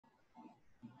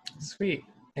Sweet.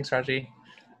 Thanks, Rogie.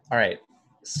 All right.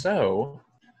 So,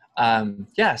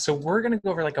 yeah, so we're going to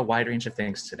go over like a wide range of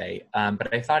things today.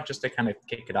 But I thought just to kind of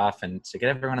kick it off and to get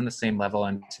everyone on the same level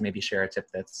and to maybe share a tip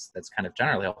that's kind of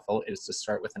generally helpful is to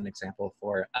start with an example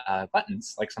for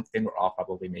buttons, like something we're all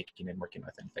probably making and working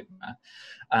with in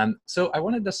Figma. So I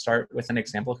wanted to start with an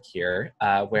example here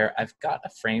where I've got a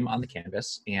frame on the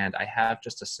canvas and I have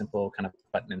just a simple kind of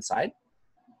button inside.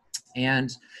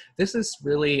 And this is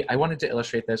really, I wanted to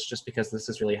illustrate this just because this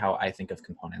is really how I think of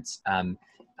components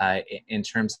in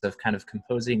terms of kind of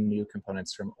composing new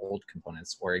components from old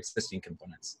components or existing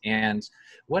components. And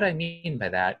what I mean by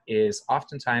that is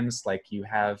oftentimes like you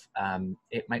have,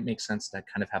 it might make sense to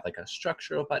kind of have like a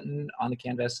structural button on the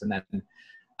canvas and then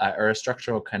or a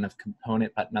structural kind of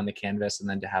component button on the canvas, and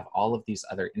then to have all of these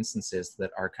other instances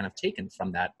that are kind of taken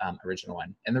from that original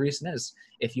one. And the reason is,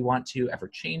 if you want to ever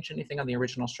change anything on the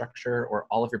original structure or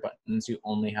all of your buttons, you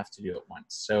only have to do it once.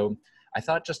 So I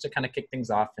thought just to kind of kick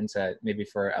things off into maybe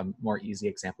for a more easy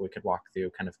example, we could walk through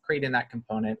kind of creating that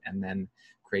component and then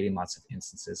creating lots of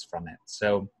instances from it.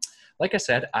 So like I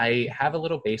said, I have a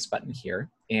little base button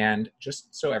here, and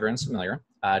just so everyone's familiar,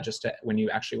 when you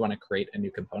actually want to create a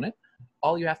new component,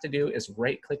 all you have to do is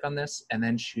right click on this and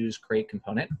then choose create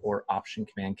component or option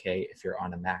command K if you're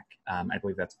on a Mac. I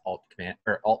believe that's alt command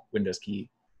or alt Windows key,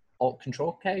 alt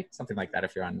control K, something like that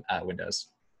if you're on Windows.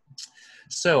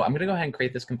 So I'm going to go ahead and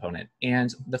create this component.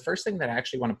 And the first thing that I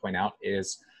actually want to point out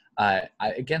is,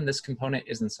 again, this component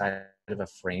is inside of a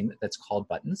frame that's called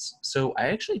buttons. So I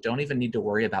actually don't even need to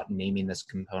worry about naming this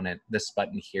component, this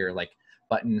button here, like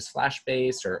button slash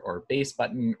base or base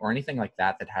button or anything like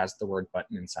that that has the word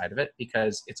button inside of it,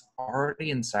 because it's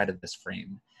already inside of this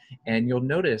frame. And you'll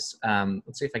notice,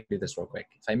 let's see if I can do this real quick.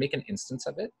 If I make an instance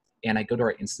of it and I go to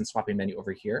our instance swapping menu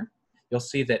over here, you'll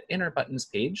see that in our buttons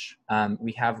page,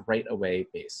 we have right away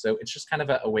base. So it's just kind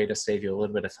of a way to save you a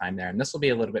little bit of time there. And this will be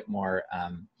a little bit more,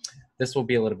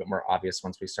 obvious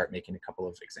once we start making a couple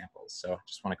of examples. So I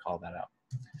just want to call that out.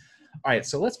 All right,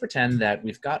 so let's pretend that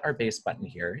we've got our base button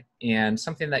here, and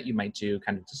something that you might do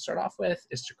kind of to start off with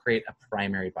is to create a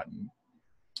primary button.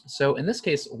 So in this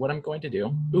case, what I'm going to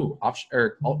do,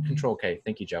 Alt Control K,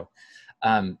 thank you, Joe.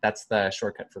 That's the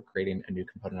shortcut for creating a new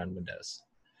component on Windows.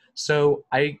 So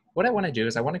what I want to do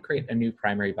is I want to create a new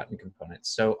primary button component.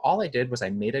 So all I did was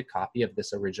I made a copy of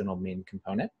this original main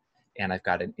component, and I've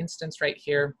got an instance right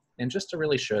here. And just to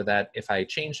really show that if I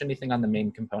change anything on the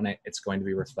main component, it's going to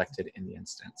be reflected in the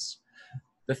instance.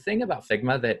 The thing about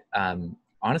Figma that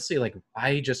honestly, like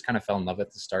I just kind of fell in love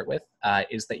with to start with,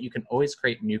 is that you can always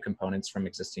create new components from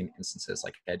existing instances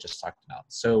like I just talked about.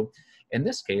 So in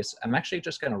this case, I'm actually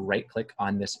just going to right click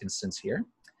on this instance here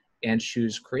and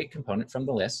choose create component from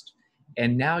the list.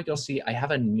 And now you'll see I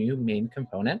have a new main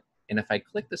component. And if I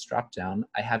click this drop down,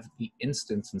 I have the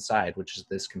instance inside, which is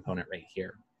this component right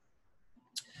here.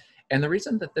 And the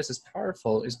reason that this is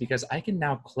powerful is because I can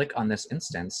now click on this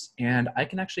instance and I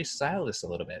can actually style this a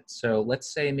little bit. So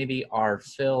let's say maybe our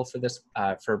fill for this,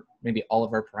 for maybe all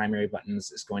of our primary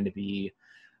buttons is going to be,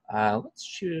 let's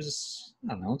choose,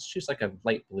 I don't know, let's choose like a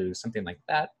light blue, something like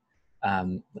that.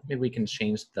 Maybe we can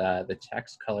change the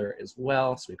text color as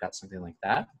well. So we've got something like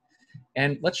that.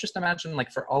 And let's just imagine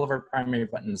like for all of our primary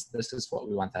buttons, this is what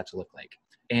we want that to look like.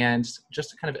 And just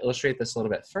to kind of illustrate this a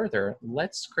little bit further,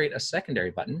 let's create a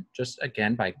secondary button, just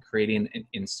again, by creating an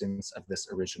instance of this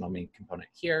original main component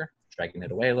here, dragging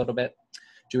it away a little bit,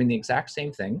 doing the exact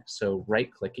same thing. So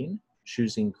right-clicking,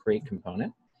 choosing create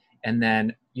component. And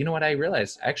then, you know what I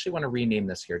realized? I actually want to rename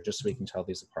this here just so we can tell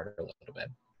these apart a little bit.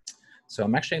 So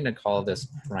I'm actually going to call this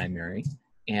primary.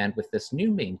 And with this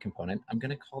new main component, I'm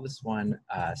going to call this one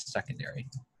secondary,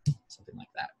 something like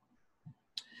that.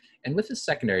 And with this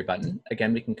secondary button,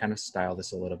 again, we can kind of style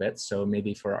this a little bit. So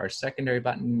maybe for our secondary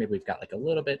button, maybe we've got like a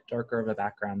little bit darker of a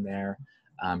background there.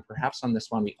 Perhaps on this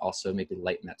one, we also maybe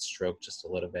lighten that stroke just a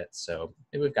little bit. So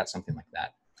maybe we've got something like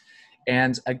that.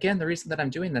 And again, the reason that I'm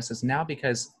doing this is now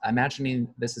because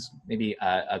imagining this is maybe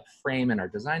a frame in our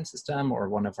design system or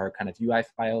one of our kind of UI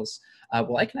files,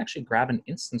 well, I can actually grab an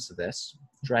instance of this,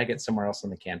 drag it somewhere else on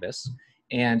the canvas,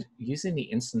 and using the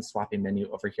instance swapping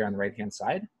menu over here on the right-hand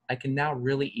side, I can now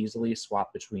really easily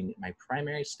swap between my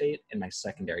primary state and my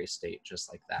secondary state,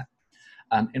 just like that.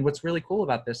 And what's really cool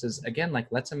about this is, again, like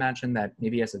let's imagine that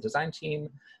maybe as a design team,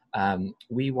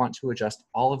 we want to adjust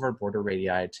all of our border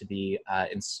radii to be,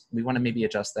 we want to maybe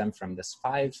adjust them from this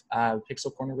 5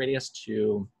 pixel corner radius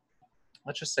to,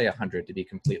 let's just say 100 to be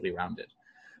completely rounded.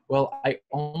 Well, I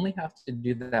only have to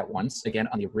do that once, again,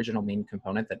 on the original main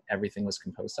component that everything was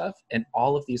composed of, and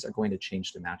all of these are going to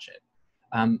change to match it.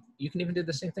 You can even do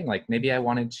the same thing. Like maybe I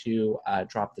wanted to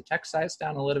drop the text size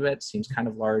down a little bit, seems kind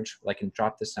of large. Well, I can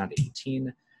drop this down to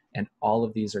 18, and all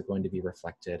of these are going to be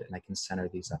reflected, and I can center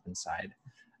these up inside.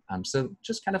 So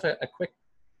just kind of a quick,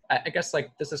 I guess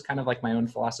like this is kind of like my own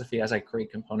philosophy as I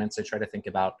create components. I try to think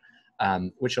about,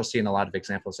 which you'll see in a lot of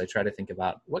examples, I try to think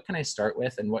about what can I start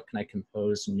with and what can I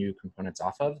compose new components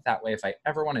off of. That way, if I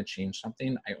ever want to change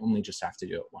something, I only just have to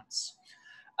do it once.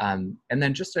 And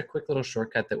then just a quick little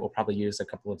shortcut that we'll probably use a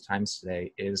couple of times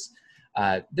today is,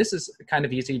 this is kind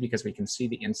of easy because we can see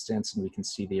the instance and we can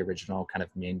see the original kind of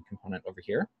main component over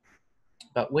here.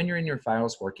 But when you're in your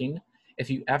files working, if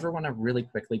you ever want to really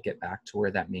quickly get back to where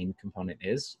that main component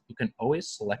is, you can always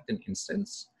select an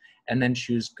instance and then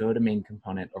choose Go to Main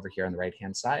Component over here on the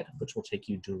right-hand side, which will take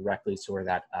you directly to where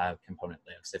that component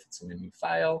lives. If it's in a new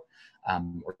file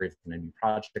or if in a new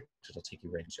project, it'll take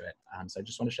you right into it. So I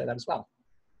just want to share that as well.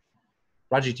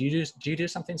 Rogie, do you do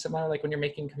something similar like when you're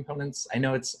making components? I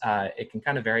know it's it can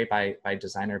kind of vary by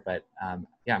designer, but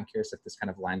yeah, I'm curious if this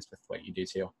kind of aligns with what you do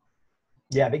too.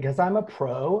 Yeah, because I'm a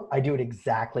pro, I do it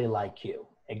exactly like you.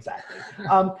 Exactly.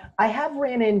 I have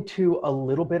ran into a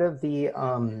little bit of the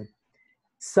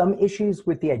some issues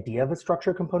with the idea of a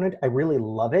structure component. I really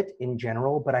love it in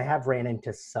general, but I have ran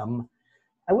into some,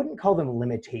 I wouldn't call them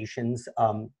limitations,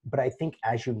 but I think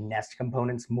as you nest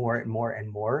components more and more and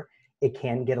more, it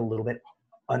can get a little bit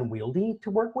unwieldy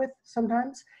to work with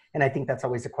sometimes. And I think that's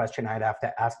always a question I'd have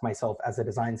to ask myself as a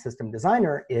design system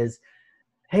designer is,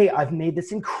 hey, I've made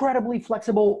this incredibly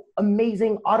flexible,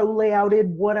 amazing, auto-layouted,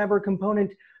 whatever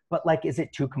component, but like, is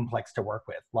it too complex to work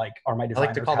with? Like, are my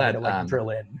designers having to like drill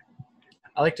in?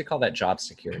 I like to call that job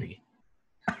security.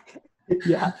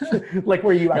 Yeah, like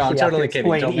where you actually have to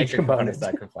explain Don't each component.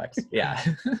 That complex. Yeah.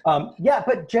 Yeah,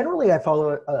 but generally I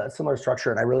follow a similar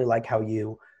structure, and I really like how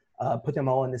you put them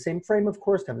all in the same frame, of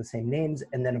course, to have the same names.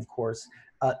 And then, of course,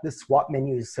 the swap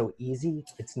menu is so easy.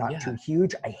 It's not too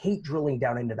huge. I hate drilling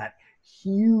down into that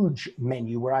huge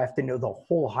menu where I have to know the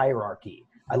whole hierarchy.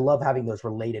 I love having those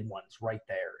related ones right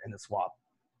there in the swap.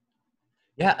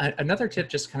 Yeah, another tip,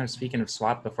 just kind of speaking of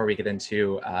swap before we get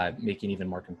into making even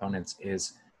more components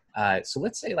is, so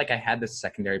let's say like I had this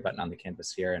secondary button on the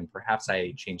canvas here and perhaps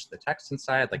I changed the text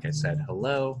inside, like I said,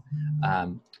 hello.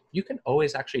 You can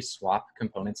always actually swap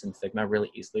components in Figma really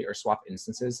easily, or swap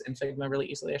instances in Figma really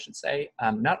easily, I should say,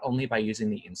 not only by using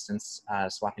the instance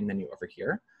swapping menu over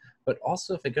here, but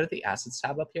also if I go to the Assets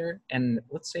tab up here, and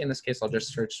let's say in this case, I'll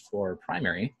just search for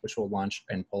primary, which will launch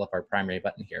and pull up our primary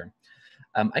button here.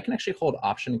 I can actually hold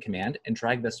Option and Command and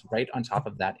drag this right on top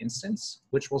of that instance,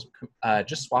 which will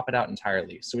just swap it out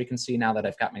entirely. So we can see now that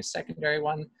I've got my secondary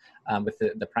one with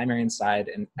the primary inside.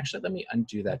 And actually, let me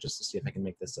undo that just to see if I can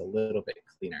make this a little bit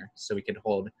cleaner. So we could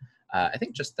hold, I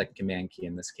think, just the Command key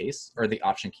in this case, or the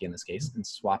Option key in this case, and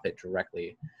swap it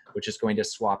directly, which is going to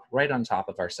swap right on top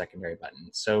of our secondary button.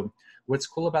 So what's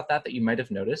cool about that you might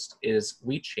have noticed is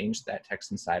we changed that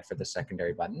text inside for the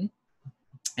secondary button.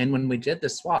 And when we did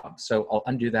this swap, so I'll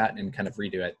undo that and kind of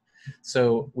redo it.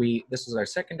 So this was our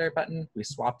secondary button, we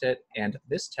swapped it, and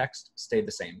this text stayed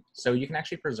the same. So you can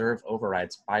actually preserve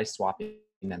overrides by swapping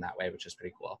in that way, which is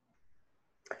pretty cool.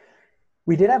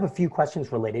 We did have a few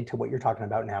questions related to what you're talking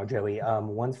about now, Joey.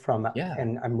 One's from,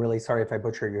 and I'm really sorry if I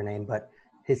butcher your name, but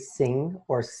Sing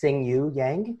Yu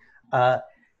Yang.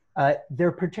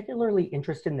 They're particularly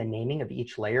interested in the naming of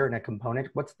each layer in a component.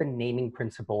 What's the naming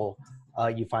principle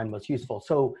you find most useful?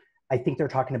 So I think they're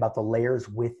talking about the layers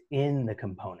within the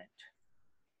component.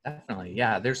 Definitely,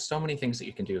 yeah. There's so many things that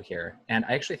you can do here. And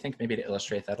I actually think maybe to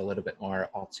illustrate that a little bit more,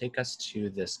 I'll take us to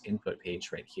this input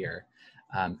page right here.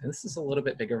 And this is a little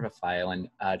bit bigger of a file, and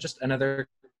just another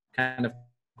kind of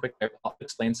quick, I'll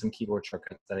explain some keyboard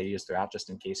shortcuts that I use throughout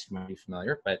just in case you might be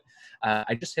familiar, but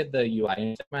I just hit the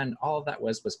UI and all of that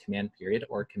was Command period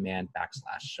or Command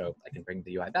backslash. So I can bring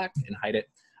the UI back and hide it.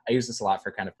 I use this a lot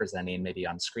for kind of presenting maybe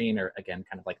on screen or again,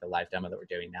 kind of like the live demo that we're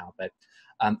doing now. But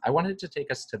I wanted to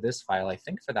take us to this file, I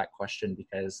think, for that question,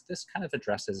 because this kind of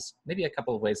addresses maybe a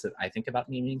couple of ways that I think about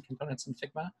naming components in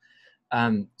Figma.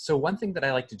 So one thing that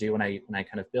I like to do when I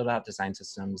kind of build out design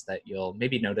systems that you'll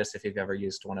maybe notice if you've ever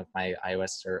used one of my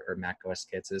iOS or Mac OS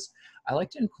kits is I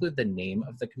like to include the name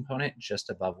of the component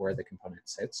just above where the component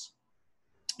sits.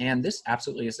 And this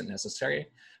absolutely isn't necessary,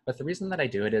 but the reason that I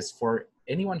do it is for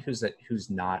anyone who's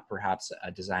not perhaps a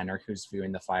designer who's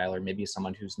viewing the file, or maybe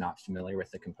someone who's not familiar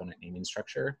with the component naming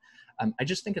structure, I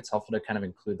just think it's helpful to kind of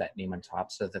include that name on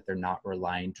top so that they're not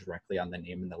relying directly on the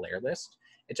name in the layer list.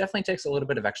 It definitely takes a little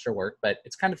bit of extra work, but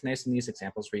it's kind of nice in these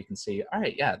examples where you can see, all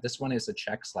right, yeah, this one is a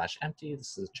check/empty,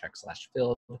 this is a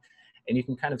check/filled. And you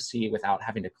can kind of see without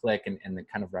having to click and then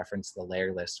kind of reference the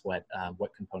layer list what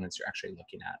components you're actually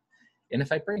looking at. And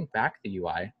if I bring back the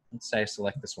UI, let's say I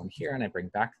select this one here and I bring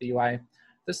back the UI,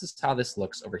 this is how this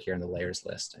looks over here in the layers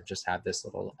list. I just have this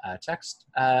little text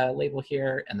label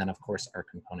here, and then of course our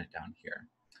component down here.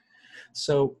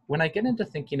 So when I get into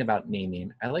thinking about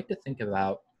naming, I like to think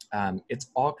about,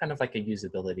 it's all kind of like a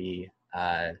usability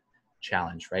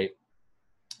challenge, right?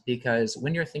 Because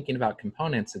when you're thinking about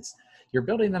components, you're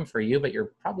building them for you, but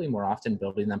you're probably more often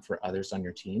building them for others on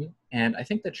your team. And I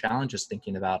think the challenge is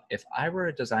thinking about, if I were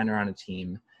a designer on a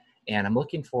team and I'm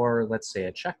looking for, let's say,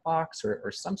 a checkbox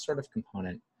or some sort of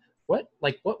component, what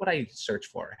would I search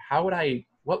for?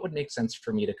 What would make sense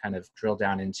for me to kind of drill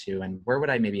down into, and where would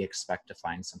I maybe expect to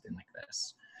find something like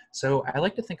this? So I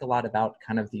like to think a lot about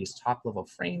kind of these top level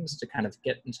frames to kind of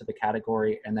get into the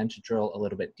category, and then to drill a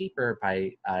little bit deeper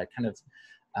by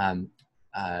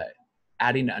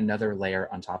adding another layer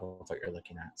on top of what you're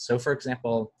looking at. So for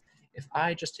example, if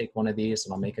I just take one of these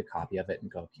and I'll make a copy of it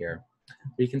and go up here,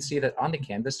 we can see that on the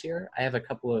canvas here, I have a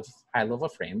couple of high level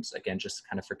frames, again, just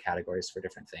kind of for categories for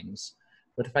different things.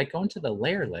 But if I go into the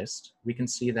layer list, we can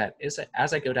see that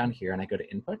as I go down here and I go to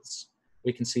inputs,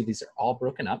 we can see these are all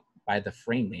broken up by the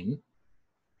frame name.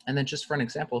 And then just for an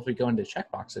example, if we go into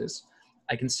checkboxes,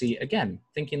 I can see, again,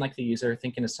 thinking like the user,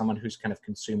 thinking as someone who's kind of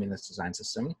consuming this design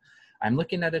system, I'm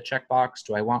looking at a checkbox.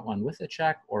 Do I want one with a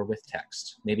check or with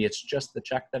text? Maybe it's just the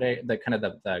check that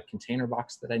the container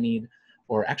box that I need,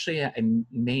 or actually I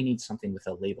may need something with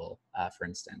a label, for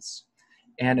instance.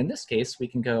 And in this case, we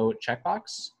can go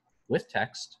checkbox with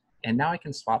text, and now I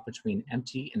can swap between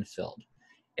empty and filled.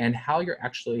 And how you're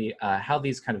actually, how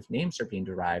these kind of names are being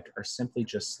derived are simply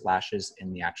just slashes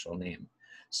in the actual name.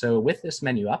 So with this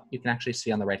menu up, you can actually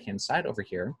see on the right-hand side over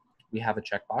here, we have a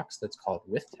checkbox that's called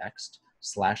with text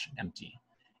 /empty.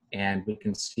 And we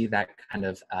can see that kind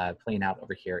of playing out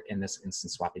over here in this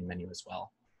instant swapping menu as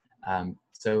well.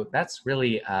 So that's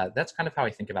really, that's kind of how I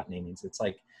think about namings. It's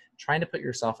like trying to put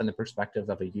yourself in the perspective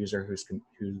of a user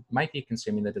who might be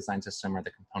consuming the design system or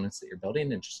the components that you're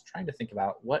building, and just trying to think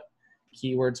about what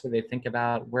keywords would they think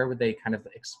about, where would they kind of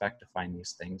expect to find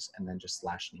these things, and then just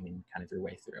slash naming kind of your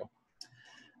way through.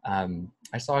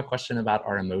 I saw a question about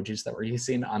our emojis that we're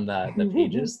using on the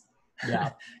pages.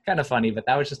 Yeah, kind of funny, but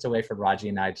that was just a way for Rogie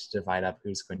and I to divide up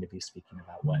who's going to be speaking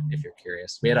about what, if you're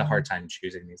curious. We had a hard time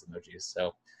choosing these emojis,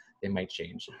 so they might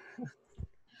change.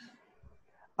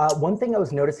 One thing I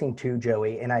was noticing too,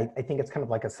 Joey, and I think it's kind of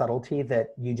like a subtlety that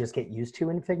you just get used to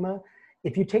in Figma.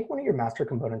 If you take one of your master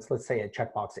components, let's say a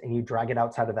checkbox, and you drag it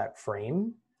outside of that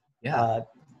frame, yeah,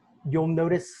 you'll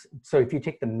notice, so if you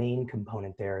take the main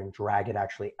component there and drag it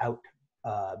actually out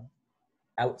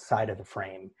outside of the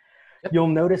frame, yep, you'll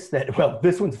notice that, well,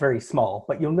 this one's very small,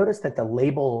 but you'll notice that the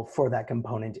label for that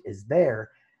component is there.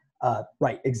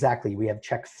 Right, exactly. We have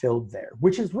check filled there,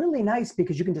 which is really nice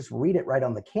because you can just read it right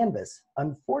on the canvas.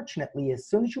 Unfortunately, as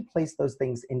soon as you place those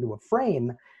things into a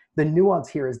frame, the nuance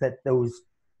here is that those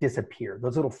disappear.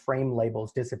 Those little frame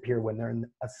labels disappear when they're in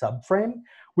a subframe,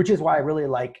 which is why I really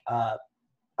like,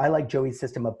 I like Joey's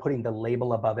system of putting the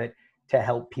label above it to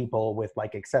help people with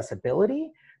like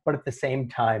accessibility, but at the same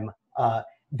time,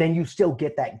 then you still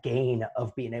get that gain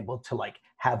of being able to like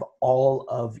have all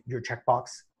of your checkbox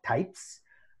types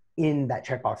in that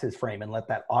checkbox's frame and let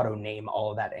that auto name all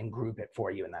of that and group it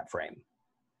for you in that frame.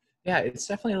 Yeah, it's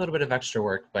definitely a little bit of extra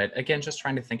work, but again, just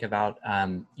trying to think about,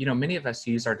 you know, many of us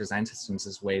use our design systems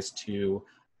as ways to,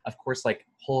 of course, like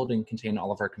hold and contain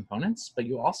all of our components, but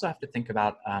you also have to think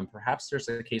about, perhaps there's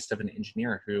a case of an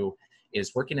engineer who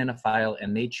is working in a file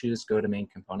and they choose go to main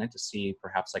component to see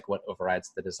perhaps like what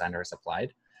overrides the designer has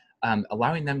applied.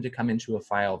 Allowing them to come into a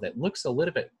file that looks a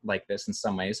little bit like this in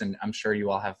some ways, and I'm sure you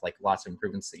all have like lots of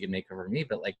improvements that you'd make over me,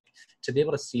 but like to be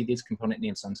able to see these component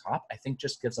names on top, I think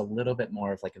just gives a little bit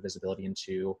more of like a visibility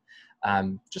into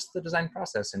just the design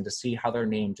process and to see how they're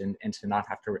named and to not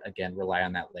have to, again, rely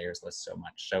on that layers list so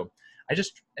much. So I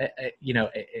just, you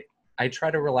know, I try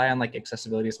to rely on like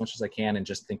accessibility as much as I can, and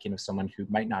just thinking of someone who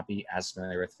might not be as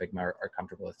familiar with Figma or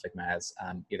comfortable with Figma as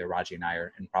either Rogie and I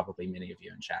are, and probably many of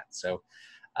you in chat. So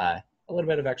a little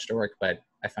bit of extra work, but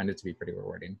I find it to be pretty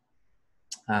rewarding.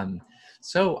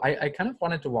 So I kind of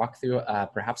wanted to walk through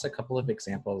perhaps a couple of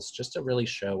examples just to really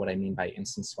show what I mean by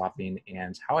instance swapping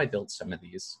and how I built some of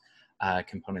these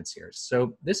components here.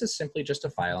 So this is simply just a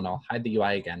file, and I'll hide the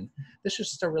UI again. This is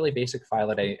just a really basic file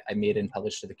that I made and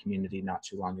published to the community not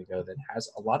too long ago that has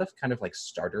a lot of kind of like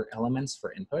starter elements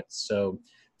for inputs. So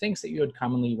things that you would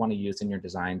commonly want to use in your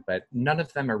design, but none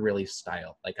of them are really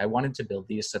style. Like I wanted to build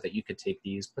these so that you could take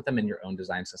these, put them in your own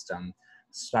design system,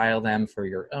 style them for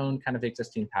your own kind of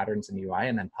existing patterns in UI,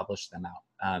 and then publish them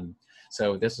out.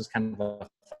 So this is kind of a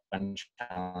fun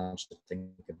challenge to think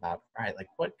about, all right, like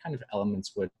what kind of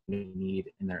elements would we need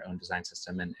in their own design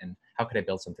system, and how could I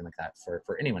build something like that for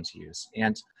anyone to use?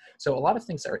 And so a lot of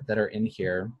things that are in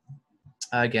here,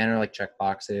 again, are like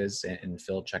checkboxes and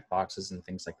fill checkboxes and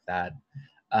things like that.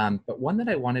 But one that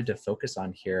I wanted to focus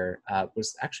on here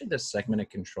was actually the segmented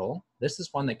control. This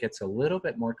is one that gets a little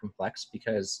bit more complex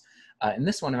because in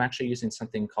this one, I'm actually using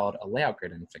something called a layout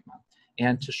grid in Figma.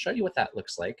 And to show you what that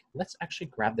looks like, let's actually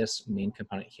grab this main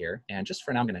component here. And just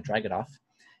for now, I'm going to drag it off.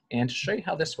 And to show you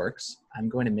how this works, I'm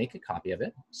going to make a copy of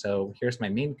it. So here's my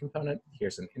main component.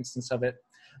 Here's an instance of it.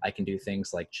 I can do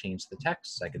things like change the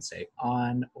text. I could say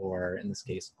on, or in this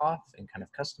case, off, and kind of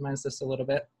customize this a little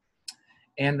bit.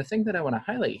 And the thing that I want to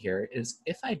highlight here is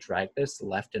if I drag this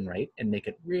left and right and make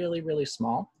it really, really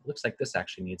small, it looks like this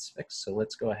actually needs fixed. So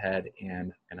let's go ahead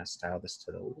and I'm going to style this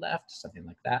to the left, something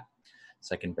like that.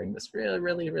 So I can bring this really,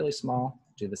 really, really small,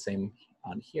 do the same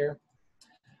on here.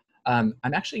 I'm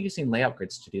actually using layout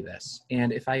grids to do this.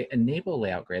 And if I enable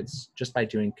layout grids just by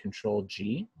doing Ctrl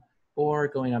G or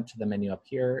going up to the menu up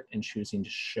here and choosing to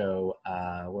show,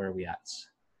 where are we at?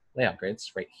 Layout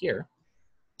grids right here,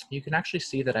 you can actually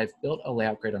see that I've built a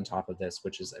layout grid on top of this,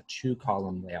 which is a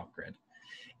 2-column layout grid.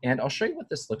 And I'll show you what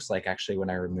this looks like actually when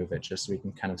I remove it, just so we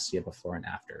can kind of see a before and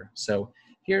after. So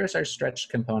here's our stretched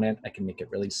component. I can make it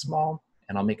really small,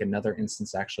 and I'll make another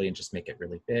instance actually and just make it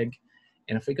really big.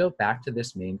 And if we go back to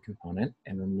this main component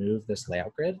and remove this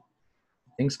layout grid,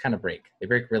 things kind of break. They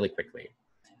break really quickly.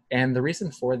 And the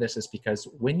reason for this is because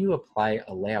when you apply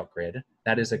a layout grid,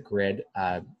 that is a grid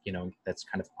that's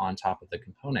kind of on top of the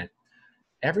component,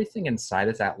 everything inside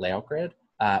of that layout grid,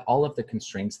 all of the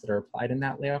constraints that are applied in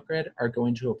that layout grid are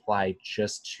going to apply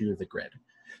just to the grid.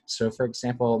 So for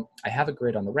example, I have a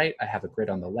grid on the right, I have a grid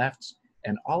on the left,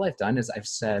 and all I've done is I've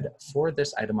said for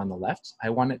this item on the left,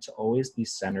 I want it to always be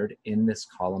centered in this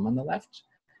column on the left.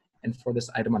 And for this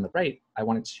item on the right, I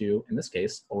want it to, in this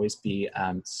case, always be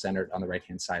centered on the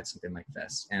right-hand side, something like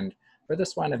this. And for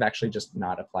this one, I've actually just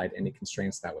not applied any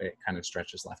constraints. That way it kind of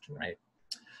stretches left and right.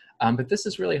 But this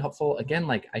is really helpful. Again,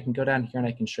 like I can go down here and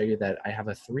I can show you that I have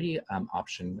a 3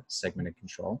 option segmented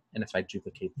control. And if I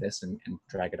duplicate this and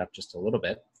drag it up just a little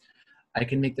bit, I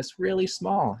can make this really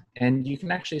small. And you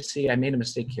can actually see I made a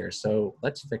mistake here. So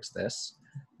let's fix this.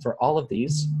 For all of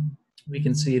these, we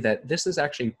can see that this is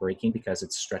actually breaking because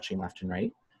it's stretching left and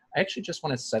right. I actually just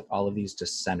want to set all of these to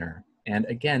center. And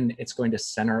again, it's going to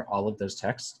center all of those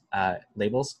text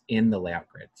labels in the layout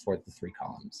grid for the 3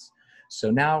 columns.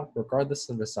 So now, regardless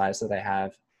of the size that I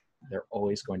have, they're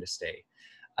always going to stay.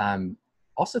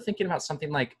 Also thinking about something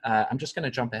like, I'm just going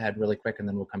to jump ahead really quick and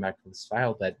then we'll come back to this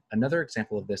file, but another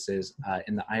example of this is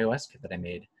in the iOS kit that I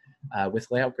made. With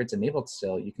layout grids enabled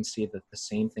still, you can see that the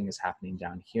same thing is happening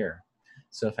down here.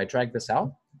 So if I drag this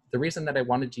out, the reason that I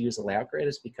wanted to use a layout grid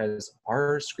is because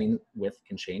our screen width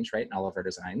can change, right, in all of our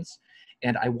designs.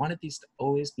 And I wanted these to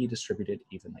always be distributed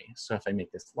evenly. So if I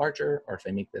make this larger or if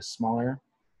I make this smaller,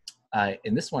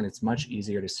 in this one, it's much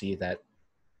easier to see that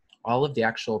all of the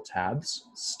actual tabs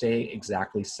stay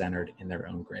exactly centered in their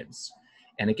own grids.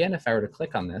 And again, if I were to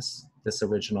click on this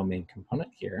original main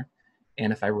component here,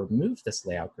 and if I remove this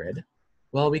layout grid,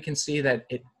 well, we can see that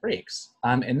it breaks.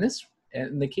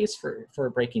 In the case for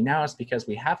breaking now is because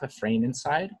we have a frame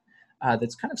inside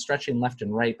that's kind of stretching left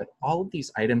and right, but all of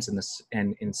these items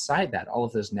and inside that, all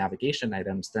of those navigation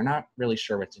items, they're not really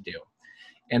sure what to do.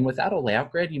 And without a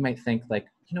layout grid, you might think like,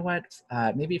 you know what,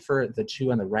 maybe for the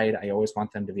 2 on the right, I always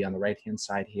want them to be on the right-hand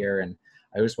side here, and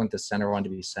I always want the center one to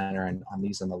be center, and on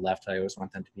these on the left, I always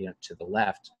want them to be to the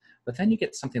left. But then you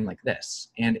get something like this,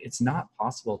 and it's not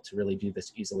possible to really do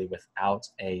this easily without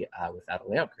a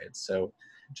layout grid. So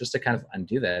just to kind of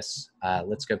undo this,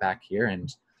 let's go back here,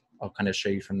 and I'll kind of show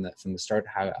you from the start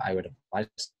how I would apply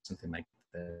something like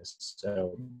this.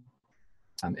 So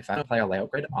if I apply a layout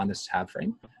grid on this tab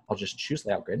frame, I'll just choose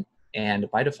layout grid.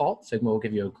 And by default, Figma will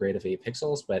give you a grid of 8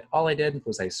 pixels, but all I did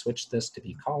was I switched this to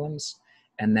be columns.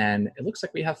 And then it looks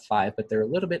like we have 5, but they're a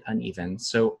little bit uneven.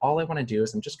 So all I want to do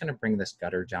is I'm just going to bring this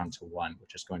gutter down to 1,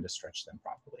 which is going to stretch them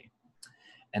properly.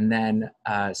 And then,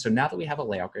 so now that we have a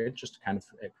layout grid, just to kind of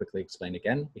quickly explain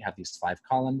again, we have these 5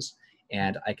 columns.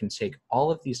 And I can take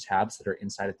all of these tabs that are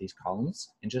inside of these columns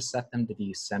and just set them to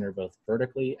be centered both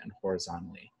vertically and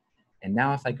horizontally. And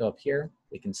now if I go up here,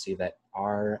 we can see that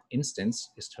our instance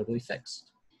is totally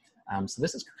fixed. So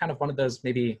this is kind of one of those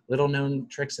maybe little known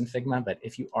tricks in Figma, but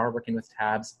if you are working with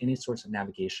tabs, any sorts of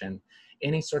navigation,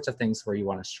 any sorts of things where you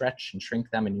want to stretch and shrink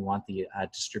them and you want the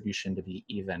distribution to be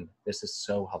even, this is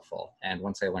so helpful. And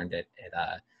once I learned it,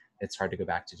 it's hard to go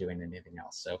back to doing anything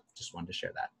else. So just wanted to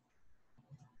share that.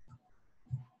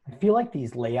 I feel like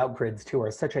these layout grids too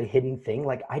are such a hidden thing.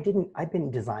 Like I've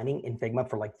been designing in Figma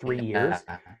for like 3 years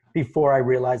before I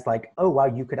realized like, oh wow,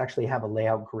 you could actually have a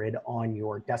layout grid on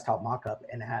your desktop mockup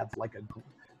and have like a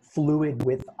fluid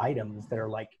with items that are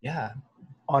like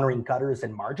honoring gutters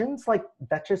and margins. Like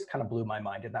that just kind of blew my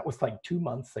mind. And that was like 2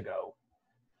 months ago.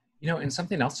 You know, and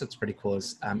something else that's pretty cool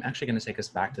is I'm actually going to take us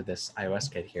back to this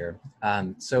iOS kit here.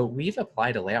 So we've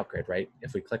applied a layout grid, right?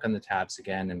 If we click on the tabs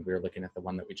again, and we're looking at the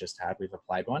one that we just had, we've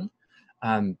applied one.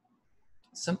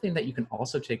 Something that you can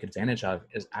also take advantage of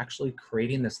is actually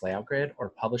creating this layout grid or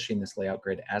publishing this layout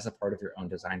grid as a part of your own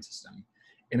design system.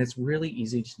 And it's really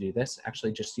easy to do this,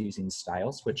 actually just using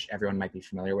styles, which everyone might be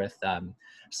familiar with.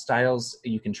 Styles,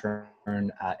 you can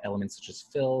turn elements such as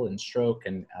fill and stroke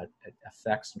and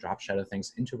effects and drop shadow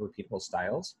things into repeatable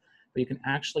styles. But you can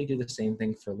actually do the same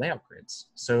thing for layout grids.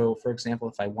 So for example,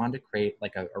 if I want to create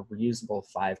like a reusable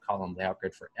 5-column layout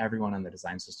grid for everyone on the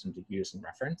design system to use and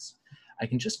reference, I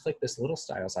can just click this little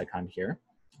styles icon here,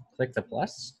 click the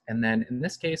plus, and then in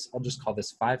this case, I'll just call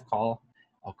this 5col.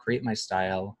 I'll create my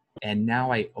style, and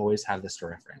now I always have this to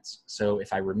reference. So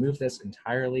if I remove this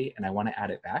entirely and I want to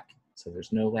add it back, so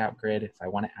there's no layout grid, if I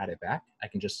want to add it back, I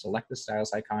can just select the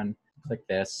styles icon, click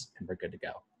this, and we're good to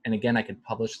go. And again, I can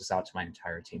publish this out to my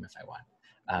entire team if I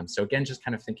want. So again, just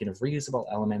kind of thinking of reusable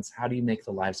elements. How do you make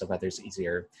the lives of others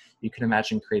easier? You can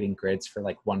imagine creating grids for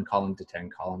like 1 column to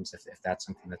 10 columns if that's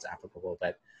something that's applicable.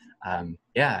 But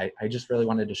yeah, I just really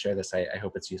wanted to share this. I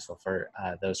hope it's useful for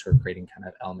those who are creating kind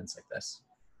of elements like this.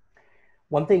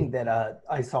 One thing that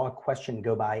I saw a question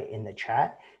go by in the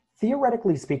chat,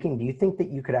 theoretically speaking, do you think that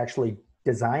you could actually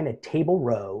design a table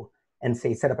row and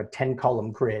say set up a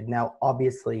 10-column grid? Now,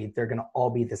 obviously, they're going to all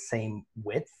be the same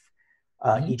width,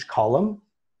 each column.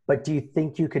 But do you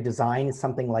think you could design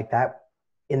something like that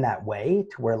in that way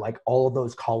to where like all of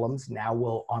those columns now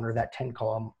will honor that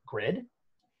 10-column grid?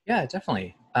 Yeah,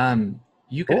 definitely.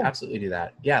 You could absolutely do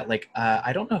that. Yeah, like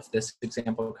I don't know if this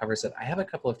example covers it. I have a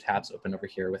couple of tabs open over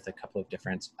here with a couple of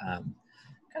different kind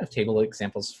of table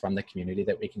examples from the community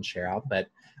that we can share out, but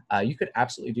you could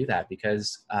absolutely do that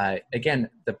because again,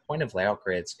 the point of layout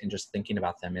grids and just thinking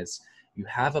about them is you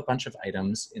have a bunch of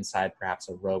items inside perhaps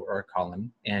a row or a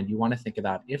column, and you want to think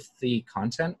about if the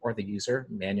content or the user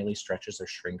manually stretches or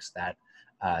shrinks that,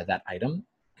 that item,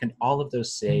 can all of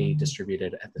those stay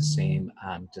distributed at the same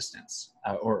distance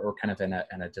or kind of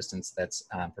in a distance that's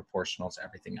proportional to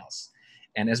everything else.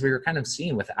 And as we were kind of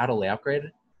seeing without a layout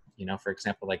grid, you know, for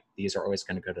example, like these are always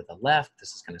going to go to the left,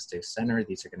 this is going to stay center,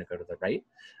 these are going to go to the right.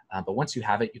 But once you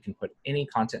have it, you can put any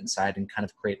content inside and kind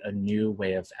of create a new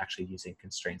way of actually using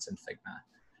constraints in Figma.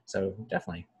 So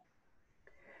definitely.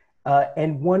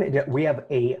 And we have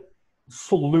a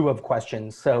slew of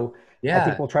questions. So I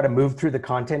think we'll try to move through the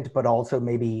content, but also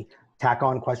maybe tack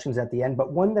on questions at the end.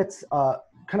 But one that's kind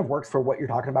of works for what you're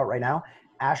talking about right now.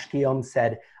 Ash Guillaume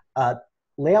said,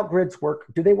 layout grids work,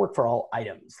 do they work for all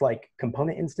items? Like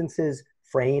component instances,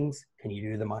 frames, can you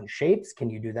do them on shapes? Can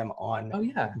you do them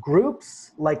on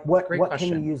groups? Like what can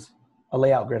you use a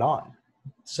layout grid on?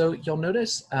 So you'll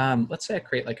notice, let's say I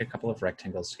create like a couple of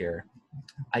rectangles here.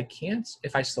 I can't,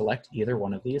 if I select either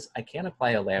one of these, I can't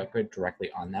apply a layout grid directly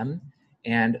on them.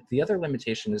 And the other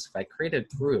limitation is if I create a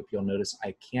group, you'll notice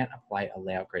I can't apply a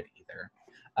layout grid either.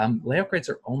 Layout grids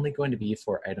are only going to be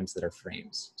for items that are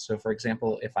frames. So for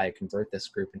example, if I convert this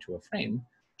group into a frame,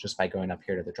 just by going up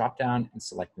here to the dropdown and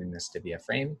selecting this to be a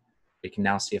frame, we can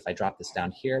now see if I drop this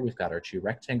down here, we've got our 2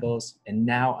 rectangles. And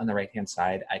now on the right-hand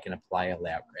side, I can apply a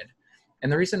layout grid.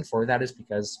 And the reason for that is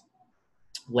because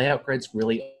layout grids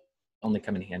really only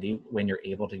come in handy when you're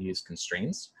able to use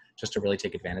constraints just to really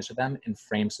take advantage of them, and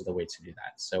frames are the way to do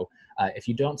that. So if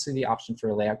you don't see the option for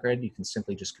a layout grid, you can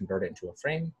simply just convert it into a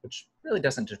frame, which really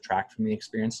doesn't detract from the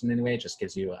experience in any way, it just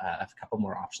gives you a couple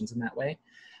more options in that way.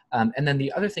 And then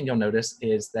the other thing you'll notice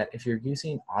is that if you're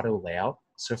using auto layout,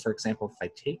 so for example, if I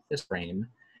take this frame,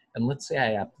 and let's say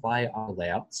I apply auto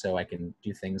layout, so I can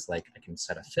do things like I can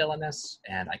set a fill in this,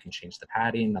 and I can change the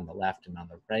padding on the left and on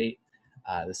the right.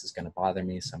 This is going to bother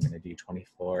me, so I'm going to do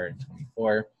 24 and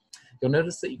 24. You'll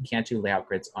notice that you can't do layout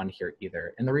grids on here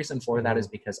either. And the reason for that is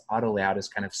because auto layout is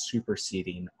kind of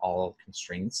superseding all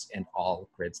constraints and all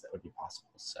grids that would be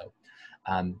possible. So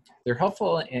they're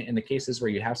helpful in the cases where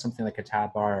you have something like a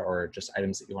tab bar or just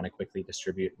items that you want to quickly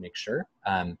distribute and make sure.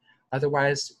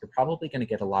 Otherwise, you're probably going to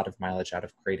get a lot of mileage out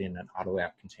of creating an auto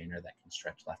layout container that can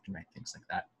stretch left and right, things like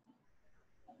that.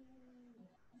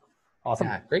 Awesome.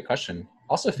 Yeah, great question.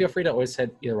 Also, feel free to always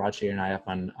hit either Rogie and I up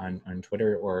on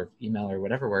Twitter or email or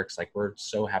whatever works. Like, we're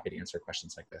so happy to answer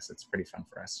questions like this. It's pretty fun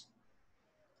for us.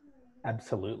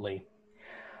 Absolutely.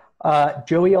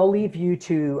 Joey, I'll leave you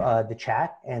to the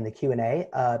chat and the Q&A.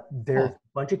 There's Cool.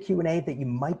 a bunch of Q&A that you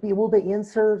might be able to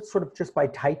answer sort of just by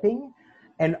typing.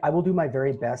 And I will do my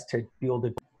very best to be able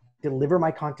to deliver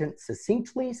my content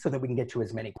succinctly so that we can get to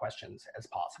as many questions as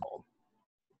possible.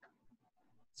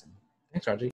 Thanks,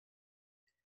 Rogie.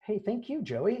 Hey, thank you,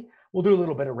 Joey. We'll do a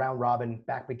little bit of round robin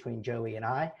back between Joey and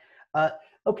I.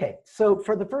 Okay, so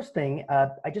for the first thing,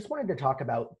 I just wanted to talk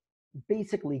about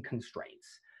basically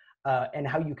constraints and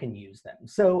how you can use them.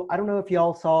 So I don't know if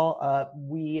y'all saw,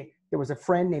 there was a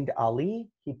friend named Ali.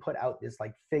 He put out this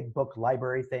like Fig book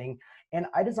library thing, and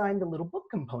I designed a little book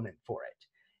component for it.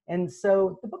 And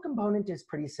so the book component is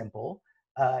pretty simple.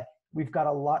 We've got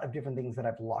a lot of different things that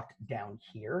I've locked down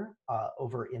here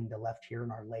over in the left here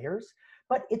in our layers.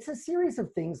 But it's a series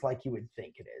of things like you would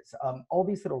think it is. All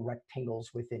these little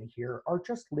rectangles within here are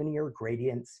just linear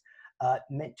gradients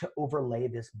meant to overlay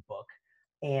this book.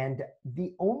 And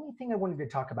the only thing I wanted to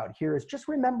talk about here is just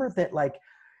remember that like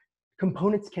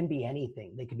components can be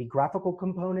anything. They could be graphical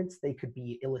components. They could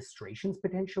be illustrations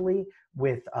potentially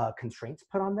with constraints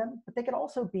put on them. But they could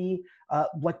also be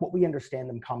like what we understand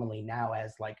them commonly now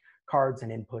as like cards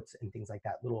and inputs and things like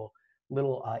that, little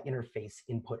interface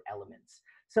input elements.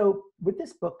 So with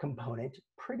this book component,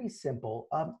 pretty simple.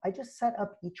 I just set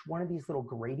up each one of these little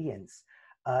gradients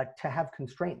to have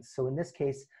constraints. So in this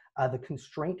case, the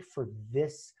constraint for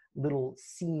this little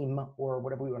seam, or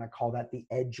whatever we want to call that, the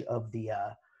edge of the,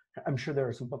 I'm sure there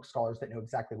are some book scholars that know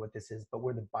exactly what this is, but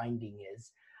where the binding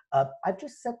is, I've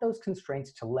just set those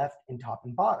constraints to left and top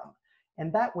and bottom.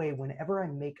 And that way, whenever I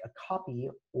make a copy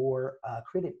or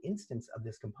create an instance of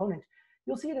this component,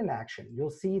 you'll see it in action. You'll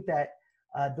see that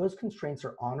those constraints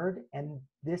are honored and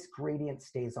this gradient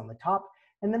stays on the top.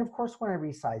 And then of course, when I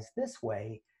resize this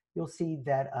way, you'll see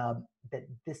that, that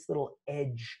this little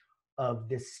edge of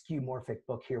this skeuomorphic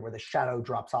book here where the shadow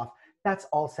drops off, that's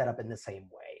all set up in the same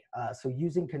way. So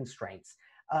using constraints.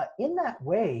 In that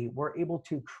way, we're able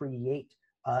to create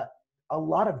a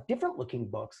lot of different looking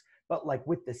books, but like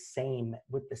with the same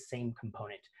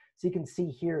component. So you can see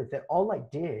here that all I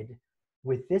did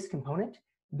with this component,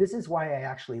 this is why I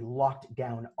actually locked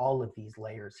down all of these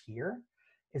layers here,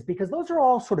 is because those are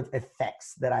all sort of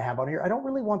effects that I have on here. I don't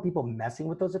really want people messing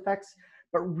with those effects,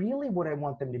 but really what I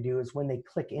want them to do is when they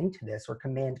click into this or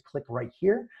command click right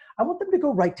here, I want them to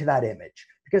go right to that image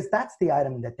because that's the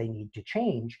item that they need to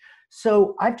change.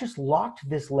 So I've just locked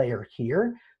this layer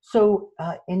here. So,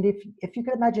 and if you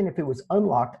could imagine if it was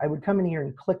unlocked, I would come in here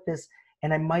and click this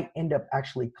and I might end up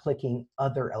actually clicking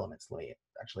other elements. Let me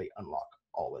actually unlock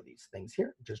all of these things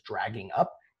here, just dragging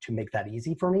up to make that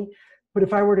easy for me. But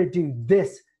if I were to do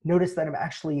this, notice that I'm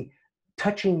actually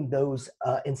touching those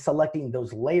and selecting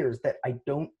those layers that I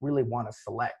don't really want to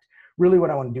select. Really what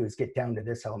I want to do is get down to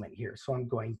this element here. So I'm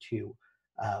going to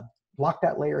lock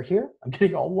that layer here. I'm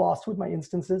getting all lost with my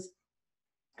instances.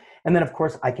 And then of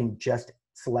course I can just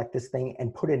select this thing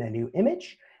and put in a new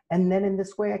image. And then in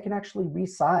this way I can actually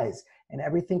resize and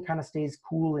everything kind of stays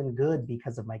cool and good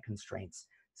because of my constraints.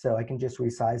 So I can just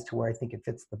resize to where I think it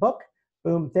fits the book.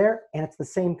 Boom, there, and it's the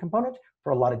same component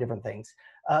for a lot of different things.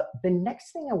 The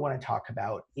next thing I want to talk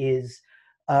about is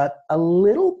a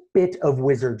little bit of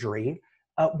wizardry.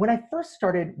 When I first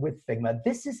started with Figma,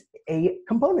 this is a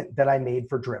component that I made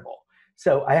for Dribbble.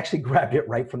 So I actually grabbed it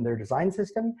right from their design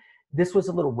system. This was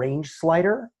a little range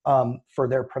slider for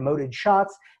their promoted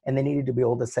shots, and they needed to be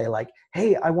able to say like,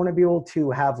 hey, I want to be able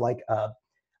to have like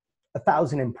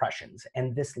 1,000 impressions,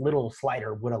 and this little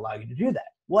slider would allow you to do that.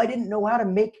 Well, I didn't know how to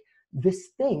make this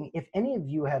thing. If any of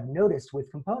you have noticed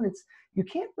with components, you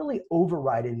can't really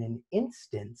override in an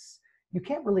instance. You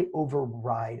can't really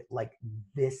override like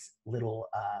this little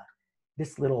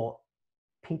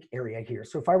pink area here.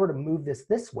 So if I were to move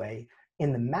this way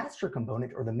in the master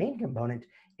component or the main component,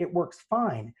 it works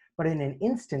fine. But in an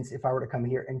instance, if I were to come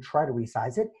in here and try to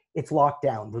resize it, it's locked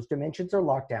down. Those dimensions are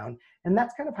locked down. And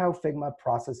that's kind of how Figma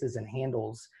processes and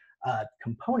handles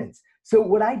components. So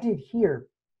what I did here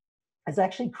is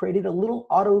actually created a little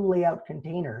auto layout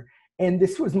container. And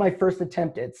this was my first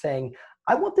attempt at saying,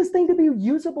 I want this thing to be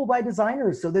usable by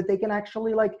designers so that they can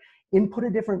actually like input a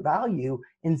different value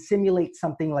and simulate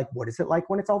something like, what is it like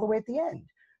when it's all the way at the end?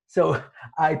 So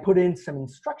I put in some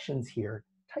instructions here,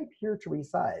 type here to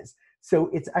resize.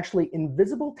 So it's actually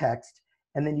invisible text,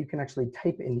 and then you can actually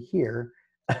type in here.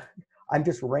 I'm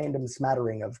just random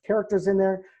smattering of characters in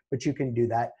there, but you can do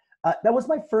that. That was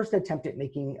my first attempt at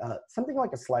making something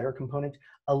like a slider component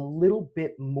a little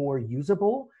bit more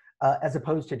usable, as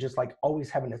opposed to just like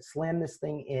always having to slam this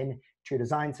thing in to your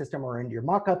design system or into your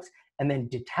mockups and then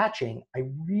detaching. I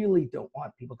really don't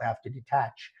want people to have to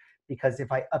detach because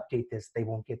if I update this, they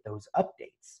won't get those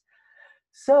updates.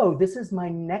 So this is my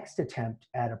next attempt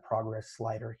at a progress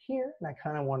slider here, and I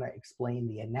kind of want to explain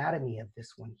the anatomy of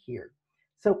this one here.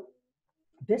 So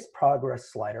this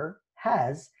progress slider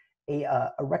has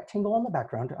a rectangle on the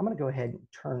background. I'm going to go ahead and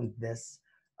turn this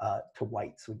to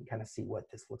white so we can kind of see what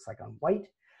this looks like on white.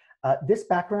 This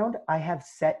background I have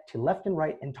set to left and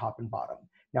right and top and bottom.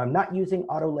 Now I'm not using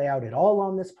auto layout at all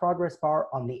on this progress bar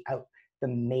on the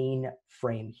main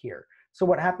frame here. So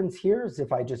what happens here is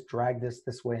if I just drag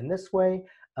this way and this way,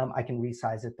 I can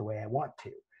resize it the way I want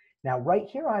to. Now right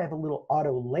here I have a little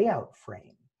auto layout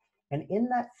frame. And in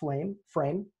that frame,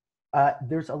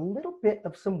 there's a little bit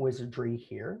of some wizardry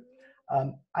here.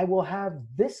 I will have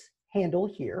this handle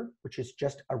here, which is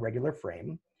just a regular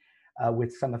frame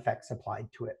with some effects applied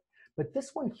to it. But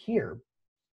this one here,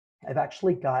 I've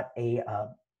actually got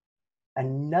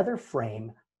another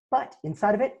frame, but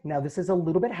inside of it, now this is a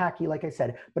little bit hacky, like I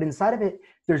said, but inside of it,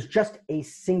 there's just a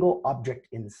single object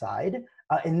inside,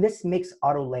 and this makes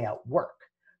auto layout work.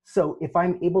 So if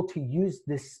I'm able to use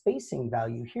this spacing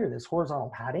value here, this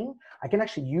horizontal padding, I can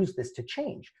actually use this to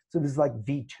change. So this is like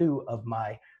V2 of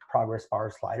my progress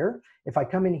bar slider. If I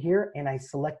come in here and I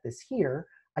select this here,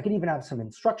 I can even have some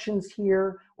instructions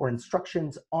here or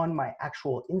instructions on my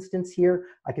actual instance here.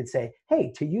 I could say,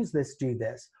 hey, to use this, do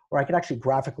this. Or I could actually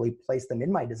graphically place them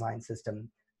in my design system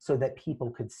so that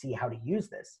people could see how to use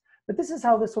this. But this is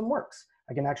how this one works.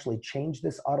 I can actually change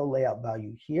this auto layout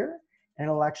value here, and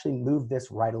it'll actually move this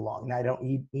right along. Now I don't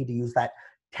need to use that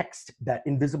text, that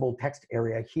invisible text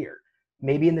area here.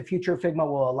 Maybe in the future, Figma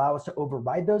will allow us to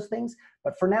override those things.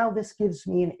 But for now, this gives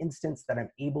me an instance that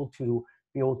I'm able to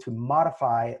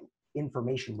modify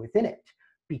information within it,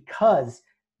 because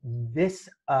this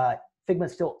Figma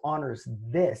still honors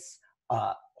this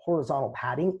horizontal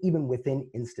padding even within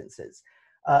instances.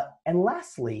 And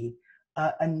lastly,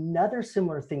 another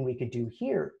similar thing we could do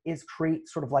here is create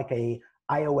sort of like a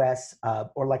iOS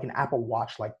or like an Apple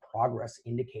Watch like progress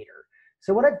indicator.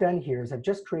 So what I've done here is I've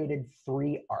just created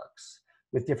 3 arcs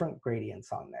with different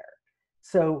gradients on there.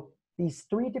 So these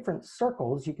 3 different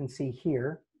circles you can see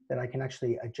here that I can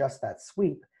actually adjust that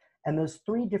sweep. And those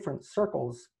 3 different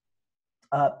circles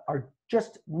are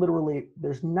just literally,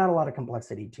 there's not a lot of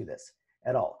complexity to this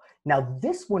at all. Now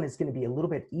this one is going to be a little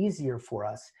bit easier for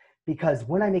us because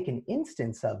when I make an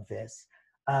instance of this,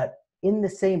 in the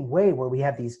same way where we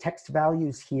have these text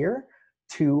values here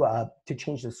to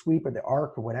change the sweep or the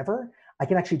arc or whatever, I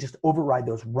can actually just override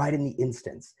those right in the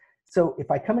instance. So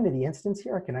if I come into the instance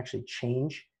here, I can actually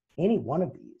change any one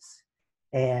of these.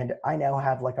 And I now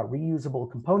have like a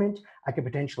reusable component. I could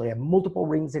potentially have multiple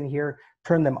rings in here,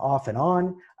 turn them off and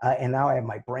on. And now I have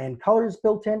my brand colors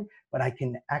built in, but I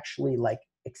can actually like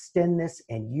extend this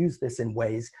and use this in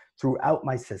ways throughout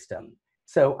my system.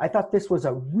 So I thought this was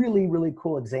a really, really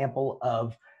cool example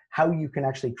of how you can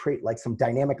actually create like some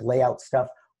dynamic layout stuff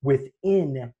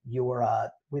within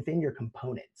your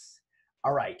components.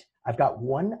 All right, I've got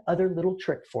one other little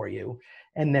trick for you,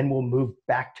 and then we'll move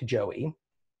back to Joey.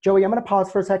 Joey, I'm going to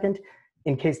pause for a second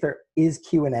in case there is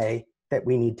Q&A that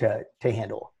we need to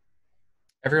handle.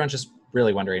 Everyone's just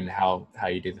really wondering how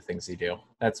you do the things you do.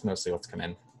 That's mostly what's come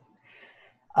in.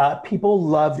 People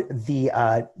loved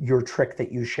your trick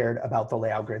that you shared about the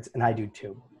layout grids, and I do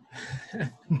too.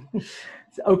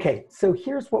 Okay, so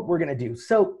here's what we're going to do.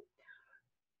 So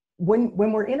when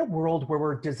we're in a world where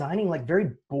we're designing like very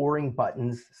boring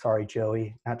buttons, sorry,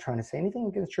 Joey, not trying to say anything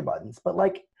against your buttons, but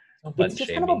like it's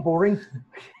just kind of a boring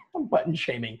button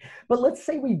shaming. But let's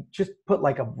say we just put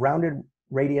like a rounded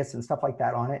radius and stuff like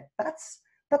that on it. That's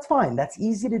fine. That's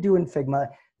easy to do in Figma.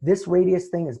 This radius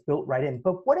thing is built right in.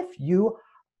 But what if you,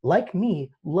 like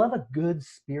me, love a good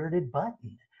spirited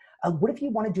button? What if you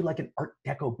want to do like an Art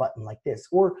Deco button like this?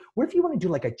 Or what if you want to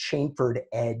do like a chamfered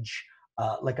edge,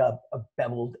 like a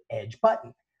beveled edge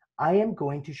button? I am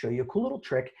going to show you a cool little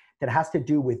trick that has to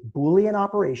do with Boolean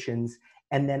operations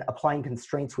and then applying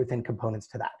constraints within components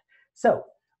to that. So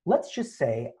let's just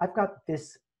say I've got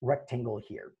this rectangle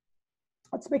here.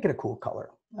 Let's make it a cool color,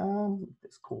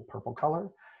 this cool purple color.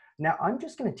 Now I'm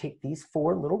just going to take these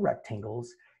 4 little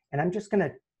rectangles and I'm just going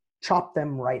to chop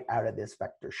them right out of this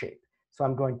vector shape. So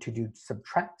I'm going to do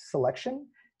subtract selection.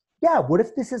 Yeah, what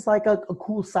if this is like a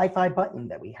cool sci-fi button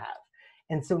that we have?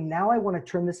 And so now I want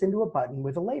to turn this into a button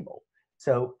with a label.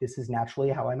 So this is naturally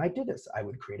how I might do this. I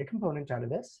would create a component out of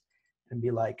this and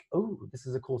be like, oh, this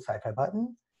is a cool sci-fi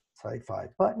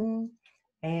button,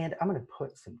 and I'm going to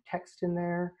put some text in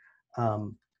there.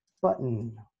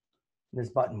 Button. This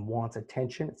button wants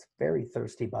attention. It's a very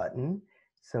thirsty button,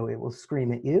 so it will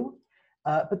scream at you.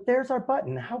 But there's our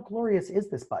button. How glorious is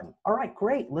this button? All right,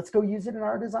 great. Let's go use it in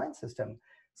our design system.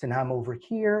 So now I'm over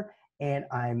here and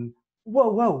I'm,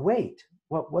 whoa, wait,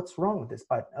 what's wrong with this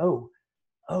button?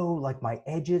 Oh, like my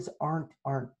edges aren't,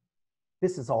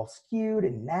 this is all skewed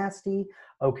and nasty.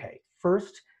 Okay,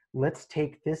 first, let's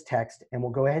take this text and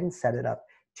we'll go ahead and set it up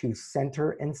to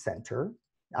center and center.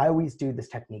 I always do this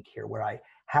technique here where I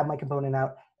have my component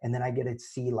out and then I get to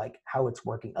see like how it's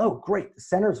working. Oh, great, the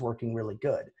center is working really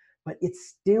good. But it's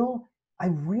still, I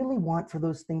really want for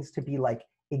those things to be like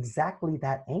exactly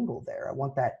that angle there. I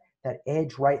want that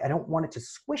edge right. I don't want it to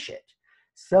squish it.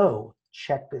 So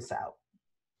check this out.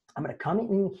 I'm going to come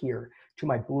in here to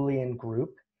my Boolean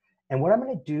group. And what I'm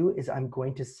going to do is I'm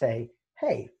going to say,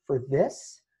 hey, for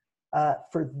this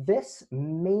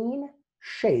main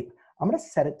shape, I'm going to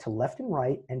set it to left and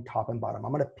right and top and bottom.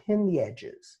 I'm going to pin the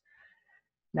edges.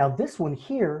 Now this one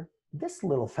here, this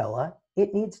little fella,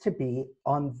 it needs to be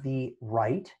on the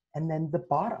right and then the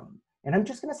bottom. And I'm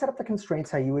just going to set up the constraints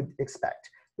how you would expect.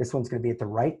 This one's going to be at the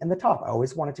right and the top. I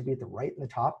always want it to be at the right and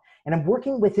the top. And I'm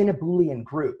working within a Boolean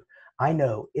group. I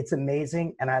know, it's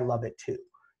amazing, and I love it too.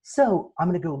 So I'm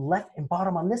going to go left and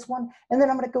bottom on this one, and then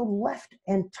I'm going to go left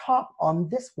and top on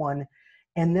this one,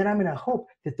 and then I'm going to hope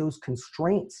that those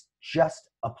constraints just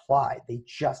apply. They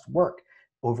just work.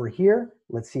 Over here,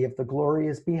 let's see if the glory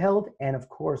is beheld, and of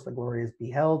course the glory is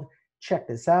beheld. Check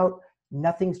this out.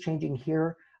 Nothing's changing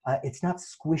here. It's not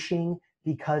squishing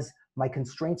because my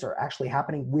constraints are actually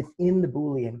happening within the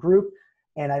Boolean group.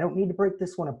 And I don't need to break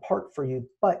this one apart for you,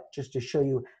 but just to show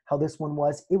you how this one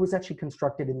was, it was actually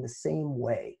constructed in the same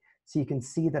way. So you can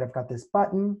see that I've got this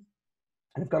button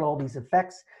and I've got all these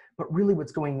effects, but really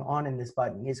what's going on in this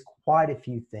button is quite a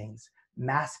few things,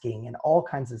 masking and all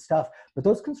kinds of stuff, but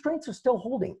those constraints are still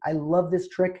holding. I love this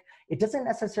trick. It doesn't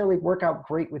necessarily work out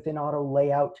great within auto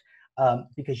layout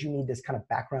because you need this kind of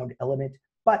background element,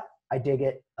 but I dig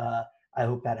it. I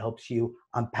hope that helps you.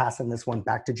 I'm passing this one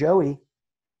back to Joey.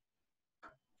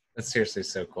 That's seriously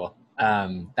so cool.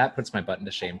 That puts my button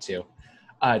to shame too.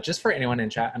 Just for anyone in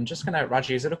chat, I'm just gonna,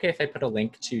 Roger, is it okay if I put a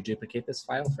link to duplicate this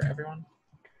file for everyone?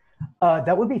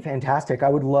 That would be fantastic. I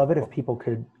would love it if people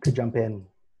could jump in.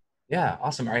 Yeah,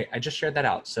 awesome. All right, I just shared that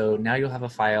out. So now you'll have a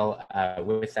file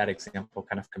with that example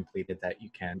kind of completed that you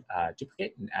can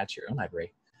duplicate and add to your own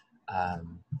library.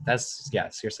 That's, yeah,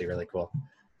 seriously really cool.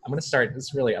 I'm gonna start,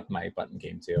 this really up my button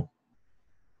game too.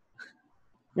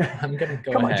 I'm gonna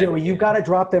go Come on, ahead. Joey, you gotta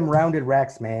drop them rounded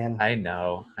rects, man. I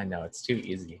know, it's too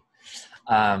easy.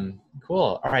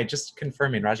 Cool, all right, just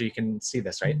confirming, Roger, you can see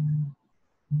this, right?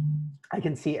 I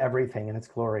can see everything and it's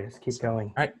glorious. Keep going.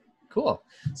 All right, cool.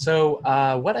 So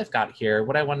what I've got here,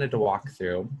 what I wanted to walk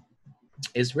through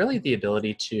is really the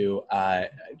ability to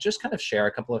just kind of share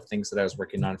a couple of things that I was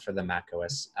working on for the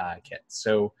macOS kit.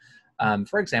 So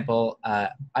for example,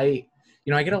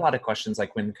 I get a lot of questions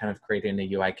like when kind of creating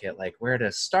a UI kit, like where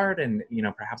to start and,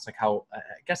 perhaps like how, I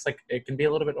guess like it can be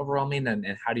a little bit overwhelming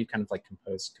and how do you kind of like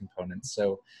compose components.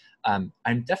 So I'm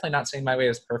definitely not saying my way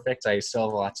is perfect. I still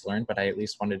have a lot to learn, but I at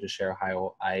least wanted to share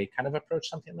how I kind of approach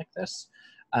something like this.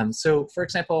 So for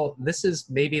example, this is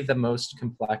maybe the most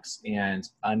complex and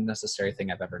unnecessary thing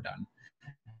I've ever done.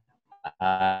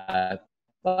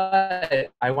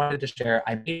 But I wanted to share,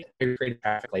 I made creative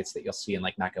traffic lights that you'll see in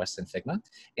like macOS and Figma.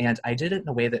 And I did it in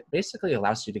a way that basically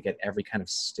allows you to get every kind of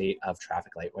state of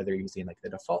traffic light, whether you're using like the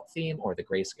default theme or the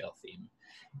grayscale theme.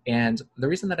 And the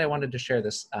reason that I wanted to share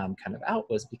this kind of out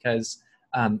was because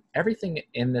everything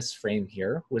in this frame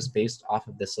here was based off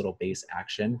of this little base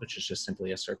action, which is just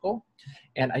simply a circle.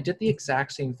 And I did the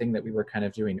exact same thing that we were kind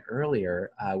of doing earlier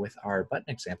with our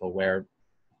button example, where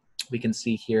we can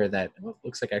see here that, oh,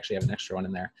 looks like I actually have an extra one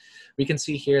in there. We can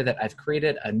see here that I've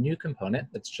created a new component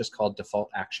that's just called default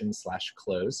action /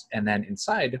 close. And then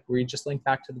inside, we just link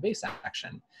back to the base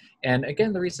action. And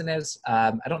again, the reason is,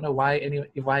 I don't know why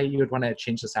you would want to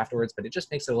change this afterwards, but it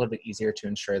just makes it a little bit easier to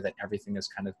ensure that everything is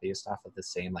kind of based off of the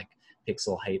same like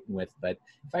pixel height and width. But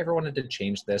if I ever wanted to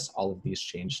change this, all of these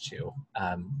change too.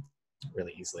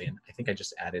 Really easily. And I think I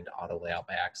just added auto layout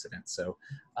by accident, so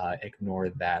ignore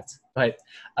that. But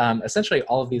essentially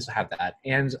all of these have that.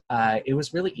 And it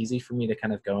was really easy for me to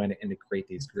kind of go in and to create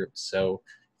these groups. So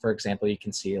for example, you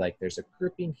can see like there's a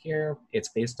grouping here. It's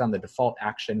based on the default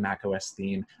action macOS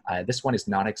theme. This one is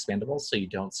not expandable, so you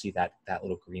don't see that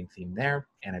little green theme there,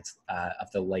 and it's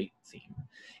of the light theme.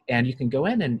 And you can go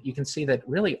in and you can see that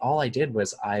really all I did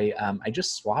was I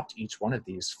just swapped each one of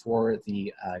these for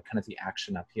the kind of the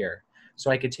action up here. So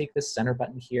I could take this center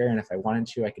button here, and if I wanted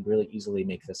to, I could really easily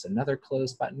make this another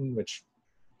close button, which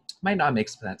might not make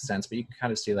sense, but you can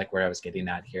kind of see like where I was getting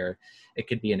at here. It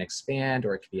could be an expand,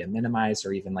 or it could be a minimize,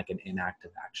 or even like an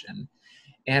inactive action.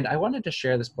 And I wanted to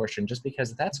share this portion just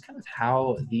because that's kind of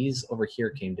how these over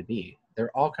here came to be.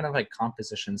 They're all kind of like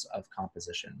compositions of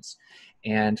compositions.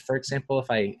 And for example, if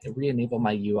I re-enable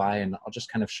my UI, and I'll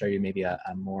just kind of show you maybe a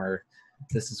more,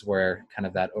 this is where kind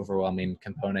of that overwhelming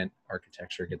component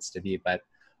architecture gets to be. But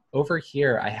over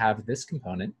here, I have this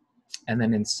component. And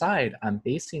then inside, I'm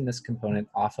basing this component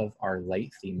off of our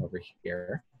light theme over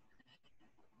here.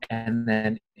 And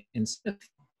then instead,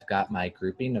 I've got my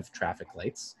grouping of traffic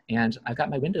lights, and I've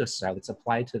got my window style that's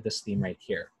applied to this theme right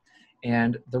here.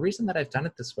 And the reason that I've done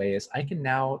it this way is I can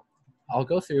now, I'll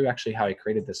go through actually how I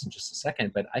created this in just a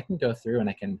second, but I can go through and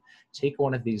I can take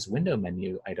one of these window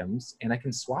menu items and I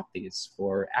can swap these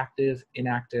for active,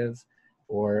 inactive,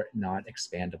 or not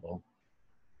expandable.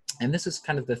 And this is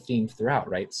kind of the theme throughout,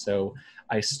 right? So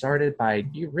I started by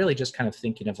you really just kind of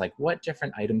thinking of like what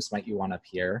different items might you want up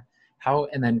here, how,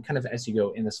 and then kind of as you go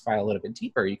in this file a little bit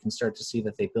deeper, you can start to see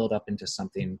that they build up into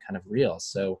something kind of real.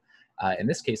 So in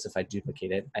this case, if I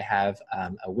duplicate it, I have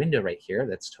a window right here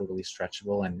that's totally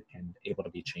stretchable and able to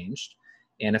be changed.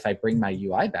 And if I bring my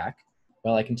UI back,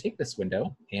 well, I can take this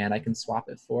window and I can swap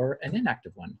it for an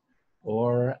inactive one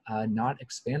or a not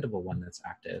expandable one that's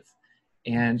active.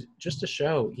 And just to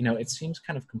show, you know, it seems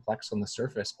kind of complex on the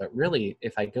surface, but really,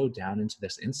 if I go down into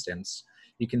this instance,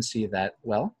 you can see that,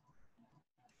 well,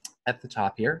 at the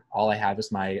top here, all I have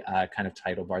is my kind of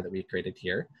title bar that we created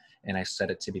here, and I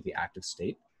set it to be the active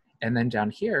state. And then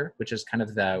down here, which is kind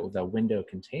of the window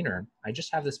container, I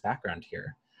just have this background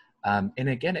here. And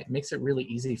again, it makes it really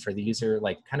easy for the user,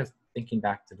 like kind of thinking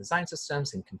back to design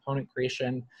systems and component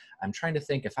creation. I'm trying to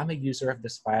think if I'm a user of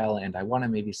this file and I want to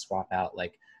maybe swap out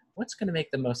like, what's going to make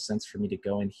the most sense for me to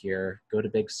go in here, go to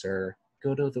Big Sur,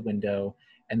 go to the window,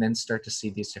 and then start to see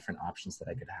these different options that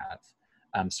I could have.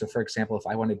 So for example, if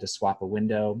I wanted to swap a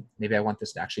window, maybe I want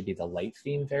this to actually be the light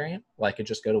theme variant. Well, I could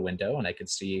just go to window and I could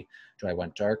see, do I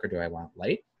want dark or do I want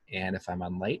light? And if I'm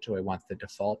on light, do I want the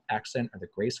default accent or the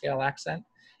grayscale accent?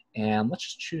 And let's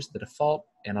just choose the default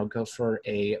and I'll go for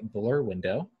a blur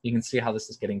window. You can see how this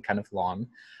is getting kind of long,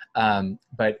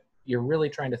 but you're really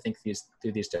trying to think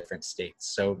through these different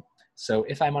states. So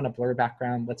if I'm on a blur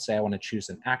background, let's say I want to choose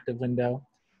an active window,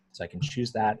 so I can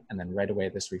choose that, and then right away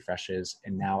this refreshes,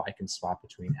 and now I can swap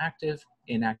between active,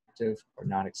 inactive, or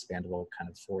not expandable kind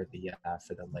of for the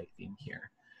light theme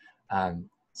here.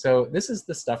 So this is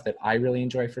the stuff that I really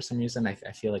enjoy for some reason. I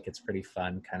feel like it's pretty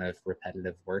fun, kind of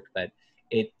repetitive work, but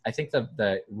I think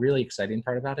the really exciting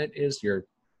part about it is you're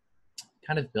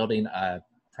kind of building a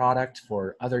product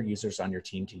for other users on your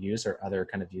team to use or other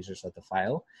kind of users of the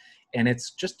file. And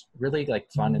it's just really like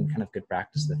fun and kind of good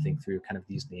practice to think through kind of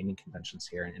these naming conventions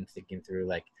here and thinking through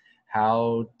like,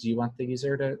 how do you want the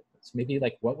user to, maybe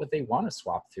like what would they want to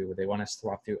swap through? Would they want to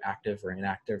swap through active or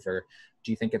inactive? Or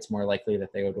do you think it's more likely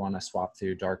that they would want to swap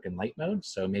through dark and light mode?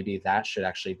 So maybe that should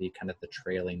actually be kind of the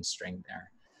trailing string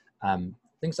there.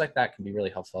 Things like that can be really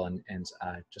helpful and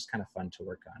just kind of fun to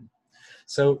work on.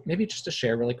 So maybe just to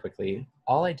share really quickly,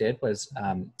 all I did was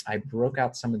I broke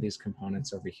out some of these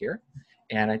components over here,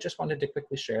 and I just wanted to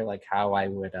quickly share like how I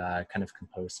would kind of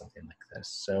compose something like this.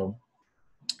 So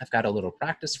I've got a little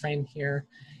practice frame here,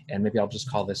 and maybe I'll just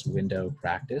call this window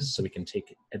practice so we can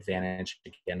take advantage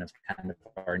again of kind of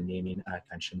our naming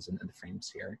conventions in the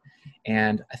frames here.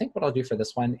 And I think what I'll do for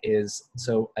this one is,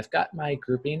 so I've got my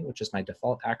grouping, which is my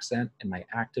default accent, and my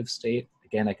active state.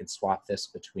 Again, I could swap this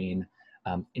between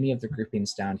any of the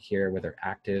groupings down here, whether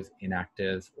active,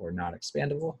 inactive, or not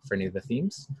expandable for any of the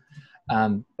themes.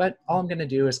 But all I'm going to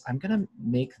do is I'm going to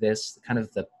make this kind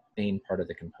of the main part of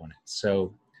the component.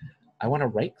 So I want to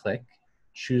right click,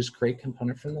 choose create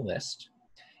component from the list,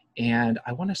 and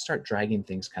I want to start dragging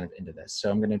things kind of into this. So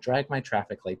I'm going to drag my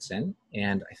traffic lights in,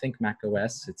 and I think Mac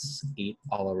OS, it's 8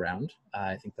 all around.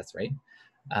 I think that's right.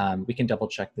 We can double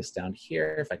check this down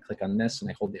here. If I click on this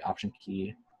and I hold the option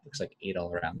key, looks like 8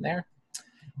 all around there.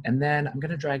 And then I'm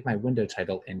going to drag my window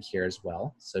title in here as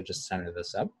well. So just center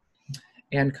this up.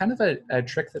 And kind of a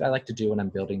trick that I like to do when I'm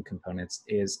building components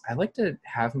is I like to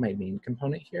have my main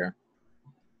component here.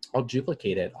 I'll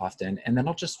duplicate it often, and then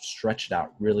I'll just stretch it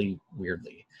out really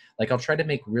weirdly. Like I'll try to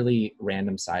make really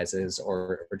random sizes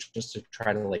or just to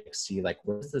try to like see like,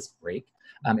 where does this break?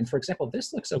 And for example,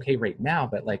 this looks okay right now,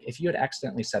 but like if you had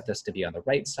accidentally set this to be on the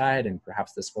right side and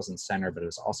perhaps this wasn't center, but it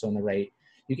was also on the right,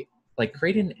 you get, like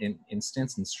creating an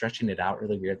instance and stretching it out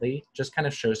really weirdly just kind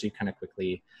of shows you kind of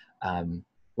quickly,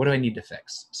 what do I need to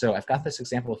fix? So I've got this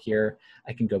example here.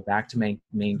 I can go back to my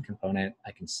main component.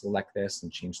 I can select this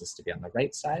and change this to be on the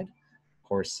right side. Of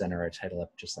course, center our title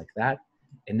up just like that.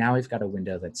 And now we've got a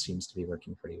window that seems to be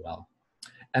working pretty well.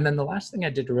 And then the last thing I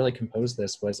did to really compose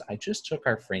this was I just took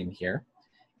our frame here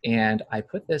And I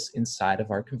put this inside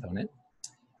of our component.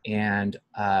 And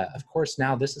of course,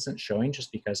 now this isn't showing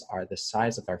just because the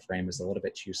size of our frame is a little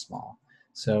bit too small.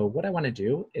 So what I want to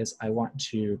do is I want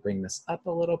to bring this up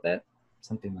a little bit,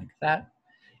 something like that.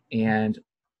 And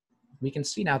we can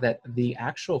see now that the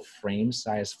actual frame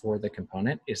size for the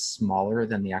component is smaller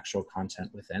than the actual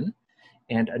content within.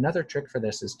 And another trick for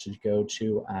this is to go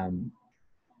to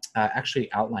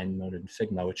actually outline mode in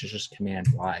Figma, which is just Command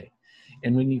Y.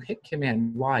 And when you hit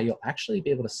Command Y, you'll actually be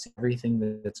able to see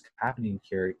everything that's happening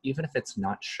here, even if it's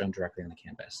not shown directly on the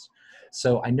canvas.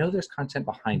 So I know there's content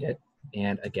behind it.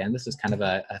 And again, this is kind of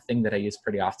a thing that I use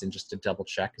pretty often just to double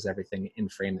check, is everything in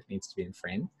frame that needs to be in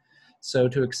frame. So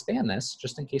to expand this,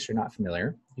 just in case you're not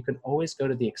familiar, you can always go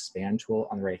to the expand tool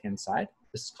on the right-hand side.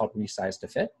 This is called resize to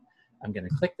fit. I'm going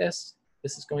to click this.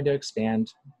 This is going to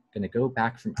expand. I'm going to go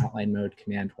back from outline mode,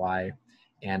 Command Y,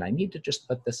 and I need to just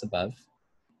put this above.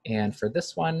 And for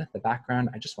this one, the background,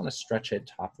 I just want to stretch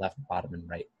it top, left, bottom, and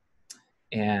right.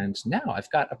 And now I've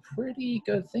got a pretty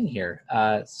good thing here.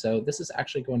 So this is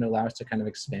actually going to allow us to kind of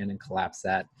expand and collapse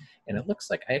that. And it looks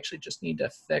like I actually just need to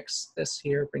fix this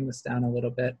here, bring this down a little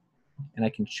bit. And I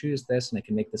can choose this and I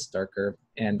can make this darker.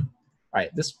 And all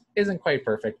right, this isn't quite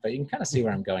perfect, but you can kind of see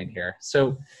where I'm going here.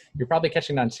 So you're probably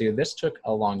catching on to, this took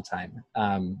a long time.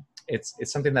 It's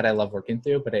something that I love working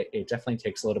through, but it definitely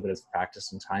takes a little bit of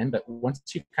practice and time. But once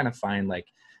you kind of find like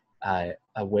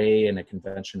a way and a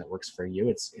convention that works for you,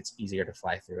 it's easier to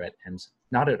fly through it. And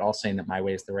not at all saying that my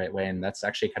way is the right way. And that's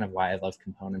actually kind of why I love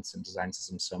components and design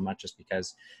systems so much, is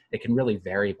because it can really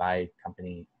vary by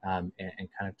company and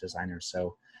kind of designer.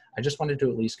 So I just wanted to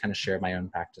at least kind of share my own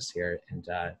practice here and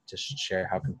just share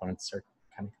how components are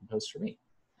kind of composed for me.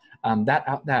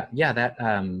 That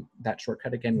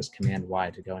shortcut again was Command Y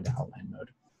to go into outline mode.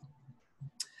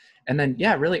 And then,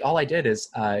 yeah, really all I did is,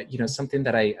 something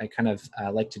that I kind of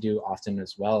like to do often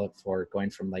as well for going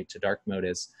from light to dark mode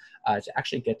is to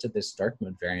actually get to this dark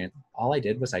mode variant. All I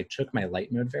did was I took my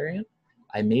light mode variant,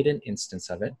 I made an instance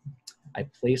of it, I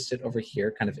placed it over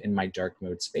here kind of in my dark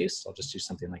mode space. I'll just do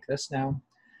something like this now.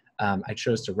 I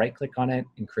chose to right click on it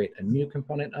and create a new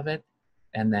component of it.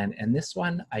 And then in this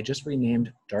one, I just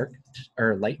renamed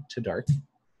light to dark,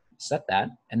 set that,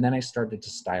 and then I started to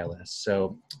style this.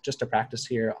 So just to practice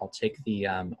here, I'll take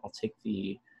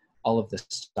all of the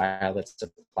style that's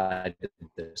applied to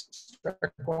this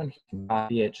dark one, you can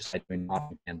copy it just by doing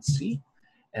Option and C.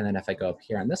 And then if I go up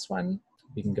here on this one,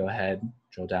 we can go ahead,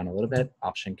 drill down a little bit,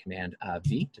 Option Command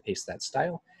V to paste that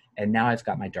style. And now I've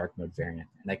got my dark mode variant.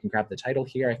 And I can grab the title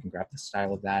here, I can grab the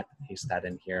style of that, paste that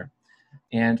in here.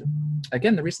 And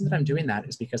again, the reason that I'm doing that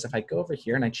is because if I go over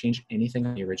here and I change anything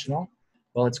on the original,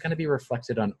 well, it's going to be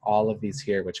reflected on all of these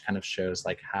here, which kind of shows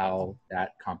like how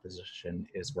that composition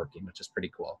is working, which is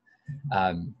pretty cool.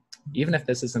 Even if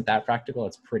this isn't that practical,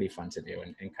 it's pretty fun to do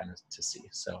and kind of to see.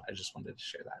 So I just wanted to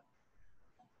share that.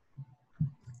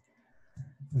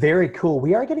 Very cool.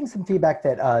 We are getting some feedback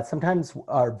that sometimes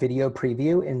our video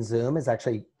preview in Zoom is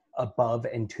actually above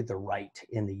and to the right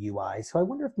in the UI. So I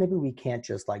wonder if maybe we can't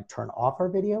just like turn off our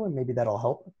video and maybe that'll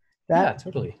help that.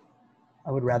 Yeah, totally.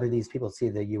 I would rather these people see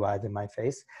the UI than my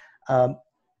face.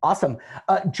 Awesome.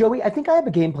 Joey, I think I have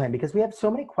a game plan because we have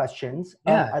so many questions.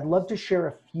 Yeah. I'd love to share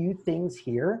a few things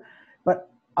here, but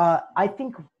I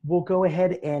think we'll go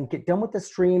ahead and get done with the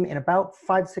stream in about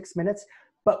 5-6 minutes,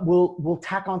 but we'll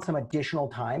tack on some additional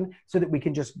time so that we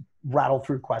can just rattle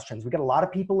through questions. We got a lot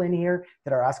of people in here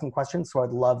that are asking questions, so I'd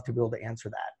love to be able to answer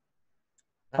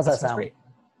that. How's that sound? Great.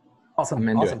 Awesome. I'm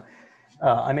into it.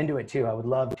 I'm into it too. I would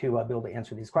love to be able to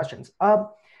answer these questions.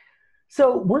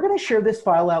 So we're going to share this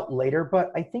file out later,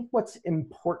 but I think what's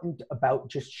important about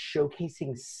just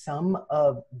showcasing some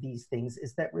of these things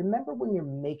is that remember when you're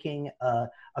making a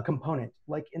component,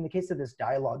 like in the case of this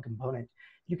dialog component,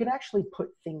 you can actually put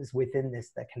things within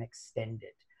this that can extend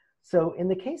it. So in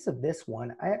the case of this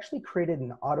one, I actually created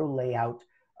an auto layout,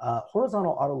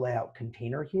 horizontal auto layout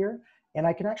container here, and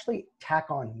I can actually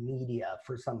tack on media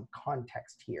for some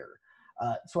context here.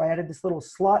 So I added this little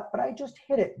slot, but I just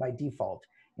hit it by default.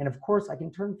 And of course, I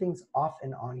can turn things off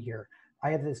and on here.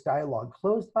 I have this dialog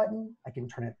close button. I can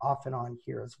turn it off and on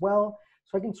here as well.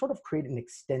 So I can sort of create an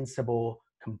extensible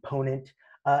component.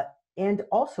 And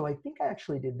also, I think I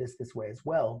actually did this way as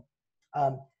well.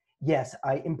 Yes,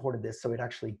 I imported this, so it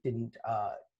actually didn't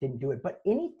do it. But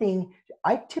anything,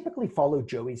 I typically follow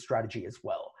Joey's strategy as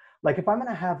well. Like if I'm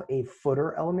gonna have a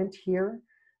footer element here,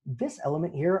 this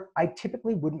element here, I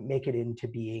typically wouldn't make it into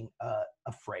being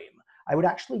a frame. I would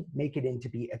actually make it into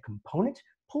be a component,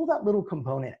 pull that little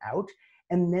component out,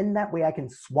 and then that way I can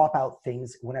swap out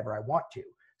things whenever I want to.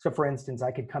 So for instance,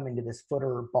 I could come into this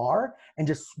footer bar and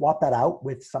just swap that out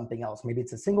with something else. Maybe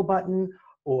it's a single button,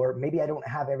 or maybe I don't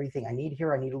have everything I need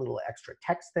here. I need a little extra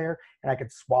text there, and I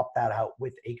could swap that out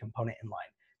with a component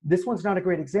inline. This one's not a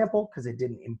great example because it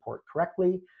didn't import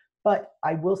correctly, but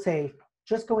I will say,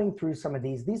 just going through some of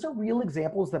these are real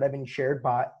examples that have been shared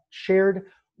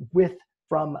with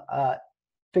from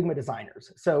Figma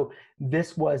designers. So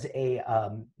this was a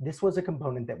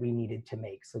component that we needed to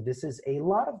make. So this is a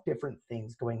lot of different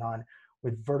things going on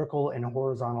with vertical and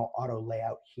horizontal auto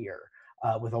layout here,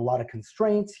 with a lot of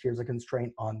constraints. Here's a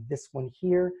constraint on this one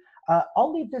here.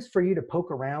 I'll leave this for you to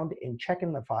poke around and check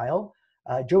in the file.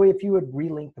 Joey, if you would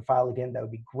relink the file again, that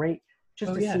would be great,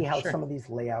 just to see how some of these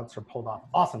layouts are pulled off.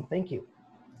 Awesome, thank you.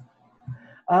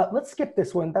 Let's skip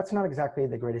this one. That's not exactly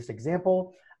the greatest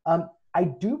example. I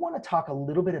do want to talk a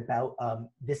little bit about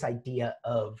this idea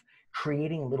of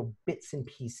creating little bits and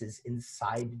pieces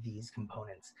inside these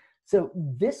components. So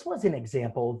this was an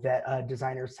example that a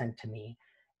designer sent to me,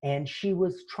 and she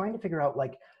was trying to figure out,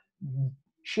 like,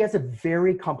 she has a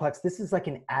very complex, this is like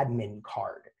an admin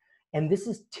card. And this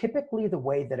is typically the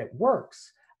way that it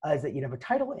works, is that you have a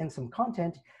title and some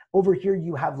content. Over here,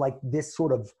 you have like this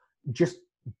sort of just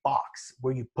box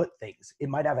where you put things. It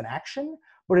might have an action,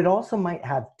 but it also might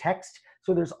have text.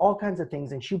 So there's all kinds of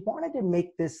things. And she wanted to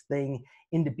make this thing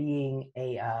into being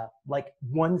a like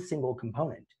one single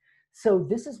component. So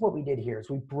this is what we did here, is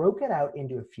we broke it out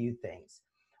into a few things.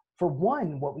 For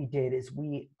one, what we did is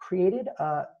we created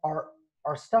our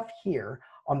stuff here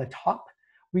on the top.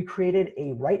 We created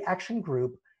a right action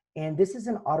group, and this is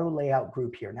an auto layout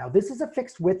group here. Now this is a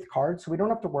fixed width card, so we don't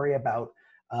have to worry about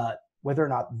whether or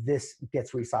not this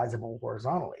gets resizable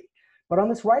horizontally. But on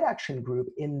this right action group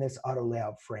in this auto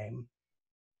layout frame,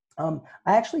 I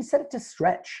actually set it to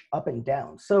stretch up and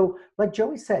down. So like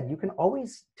Joey said, you can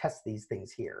always test these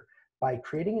things here by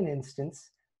creating an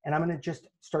instance, and I'm gonna just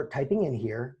start typing in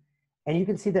here, and you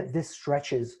can see that this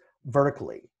stretches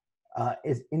vertically,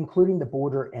 is including the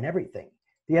border and everything.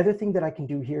 The other thing that I can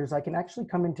do here is I can actually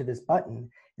come into this button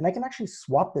and I can actually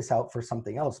swap this out for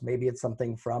something else. Maybe it's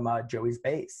something from Joey's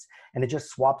base, and it just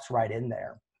swaps right in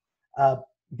there.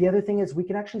 The other thing is we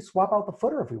can actually swap out the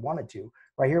footer if we wanted to.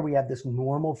 Right here we have this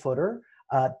normal footer.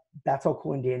 That's all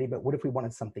cool and dandy, but what if we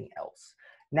wanted something else?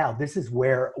 Now this is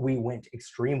where we went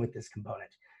extreme with this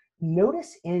component.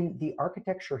 Notice in the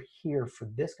architecture here for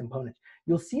this component,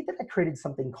 you'll see that I created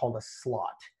something called a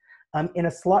slot. And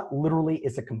a slot literally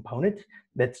is a component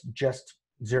that's just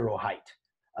 0 height.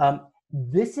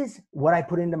 This is what I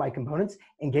put into my components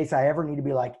in case I ever need to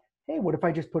be like, hey, what if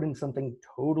I just put in something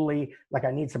totally, like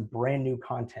I need some brand new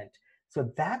content.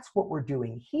 So that's what we're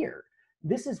doing here.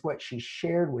 This is what she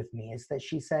shared with me, is that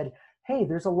she said, hey,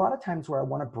 there's a lot of times where I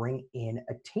want to bring in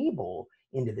a table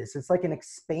into this. It's like an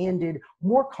expanded,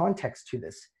 more context to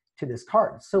this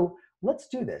card. So let's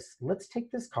do this. Let's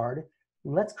take this card.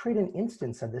 Let's create an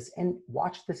instance of this and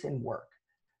watch this in work.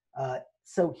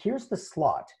 So here's the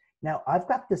slot. Now I've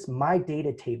got this my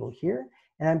data table here,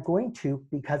 and I'm going to,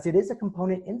 because it is a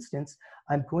component instance,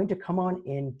 I'm going to come on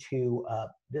into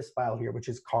this file here, which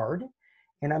is card,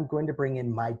 and I'm going to bring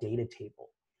in my data table.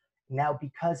 Now,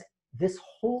 because this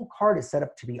whole card is set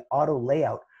up to be auto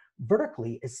layout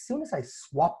vertically, as soon as I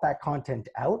swap that content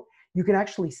out, you can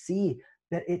actually see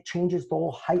that it changes the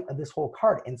whole height of this whole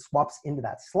card and swaps into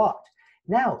that slot.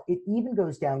 Now, it even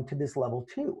goes down to this level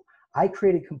too. I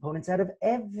created components out of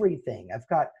everything. I've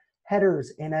got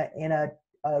headers in a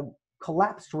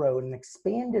collapsed row and an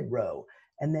expanded row,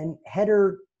 and then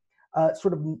header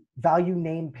sort of value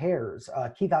name pairs,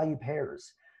 key value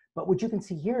pairs. But what you can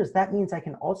see here is that means I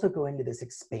can also go into this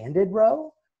expanded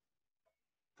row,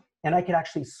 and I could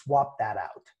actually swap that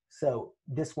out. So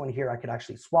this one here, I could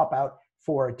actually swap out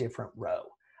for a different row.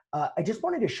 I just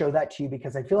wanted to show that to you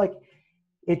because I feel like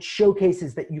it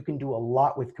showcases that you can do a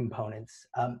lot with components.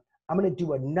 I'm going to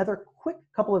do another quick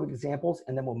couple of examples,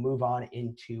 and then we'll move on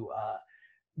into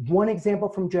one example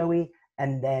from Joey,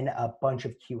 and then a bunch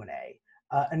of Q&A.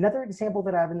 Another example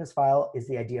that I have in this file is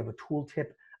the idea of a tooltip.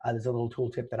 There's a little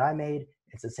tooltip that I made.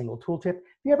 It's a single tooltip. Have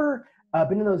you ever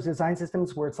been in those design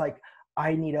systems where it's like,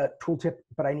 I need a tooltip,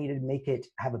 but I need to make it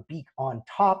have a beak on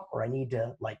top, or I need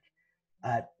to like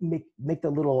make the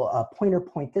little pointer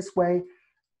point this way?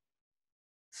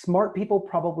 Smart people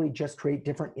probably just create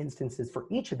different instances for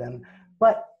each of them,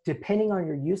 but depending on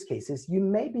your use cases, you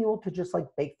may be able to just like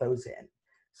bake those in.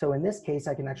 So in this case,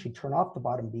 I can actually turn off the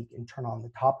bottom beak and turn on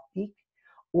the top beak,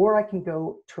 or I can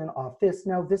go turn off this.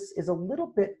 Now this is a little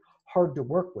bit hard to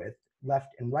work with, left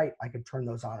and right. I could turn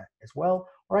those on as well,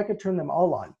 or I could turn them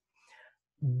all on.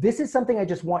 This is something I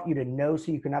just want you to know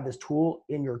so you can have this tool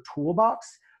in your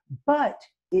toolbox, but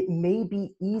it may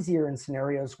be easier in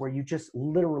scenarios where you just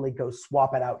literally go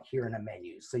swap it out here in a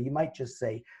menu. So you might just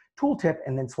say tooltip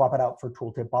and then swap it out for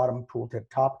tooltip bottom, tooltip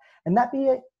top. And that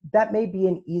may be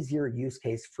an easier use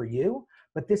case for you,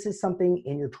 but this is something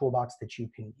in your toolbox that you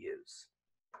can use.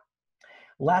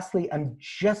 Lastly, I'm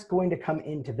just going to come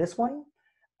into this one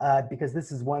because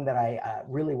this is one that I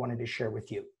really wanted to share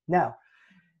with you. Now,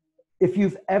 if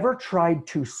you've ever tried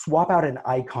to swap out an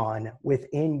icon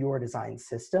within your design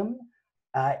system,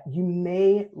 you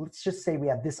may, let's just say we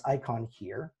have this icon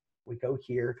here. We go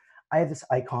here, I have this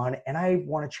icon and I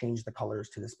want to change the colors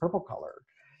to this purple color.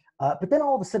 But then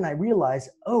all of a sudden I realize,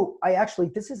 oh,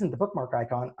 this isn't the bookmark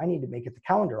icon. I need to make it the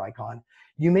calendar icon.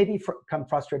 You may become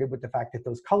frustrated with the fact that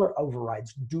those color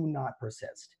overrides do not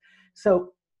persist.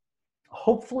 So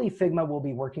hopefully Figma will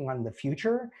be working on in the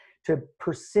future to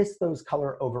persist those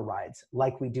color overrides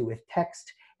like we do with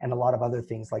text and a lot of other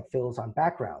things like fills on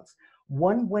backgrounds.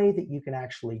 One way that you can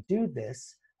actually do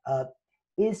this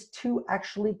is to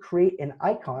actually create an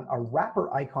icon, a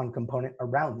wrapper icon component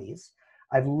around these.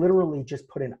 I've literally just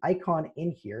put an icon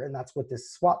in here, and that's what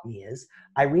this swap me is.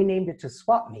 I renamed it to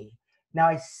swap me. Now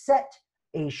I set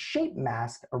a shape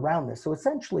mask around this. So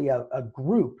essentially a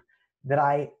group that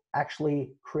I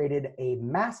actually created a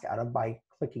mask out of by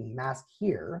clicking mask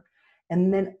here.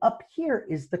 And then up here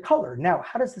is the color. Now,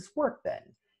 how does this work then?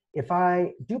 If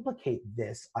I duplicate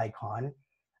this icon,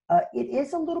 it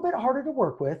is a little bit harder to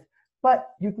work with, but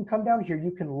you can come down here,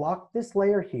 you can lock this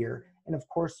layer here, and of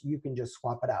course you can just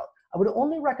swap it out. I would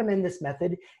only recommend this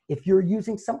method if you're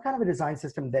using some kind of a design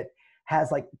system that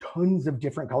has like tons of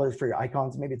different colors for your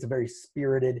icons. Maybe it's a very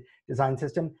spirited design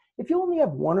system. If you only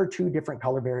have one or two different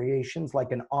color variations,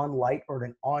 like an on light or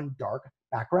an on dark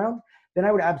background, then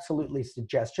I would absolutely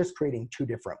suggest just creating two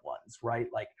different ones, right?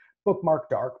 Like bookmark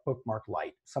dark, bookmark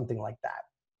light, something like that.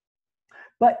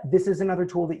 But this is another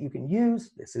tool that you can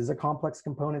use. This is a complex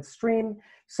component stream.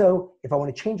 So if I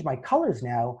want to change my colors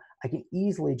now, I can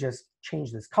easily just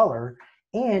change this color.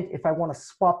 And if I want to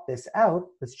swap this out,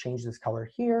 let's change this color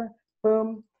here,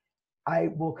 boom. I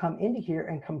will come into here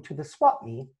and come to the swap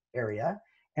me area.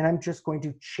 And I'm just going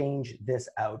to change this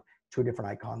out to a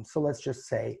different icon. So let's just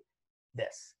say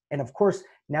this. And of course,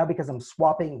 now because I'm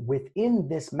swapping within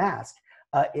this mask,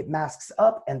 it masks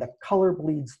up and the color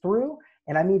bleeds through.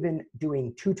 And I'm even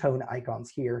doing two-tone icons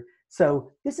here.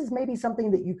 So this is maybe something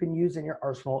that you can use in your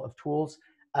arsenal of tools.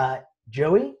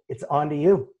 Joey, it's on to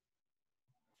you.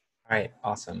 All right,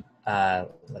 awesome.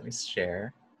 Let me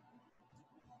share.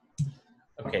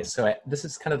 Okay, so this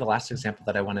is kind of the last example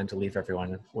that I wanted to leave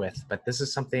everyone with, but this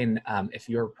is something, if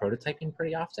you're prototyping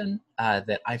pretty often,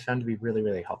 that I found to be really,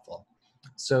 really helpful.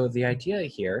 So the idea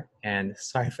here, and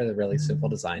sorry for the really simple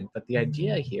design, but the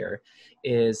idea here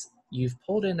is you've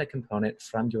pulled in a component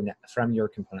from your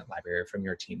component library, from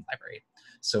your team library.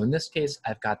 So in this case,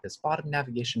 I've got this bottom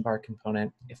navigation bar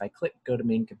component. If I click go to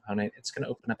main component, it's going to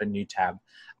open up a new tab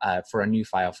for a new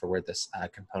file for where this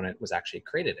component was actually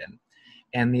created in.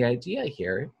 And the idea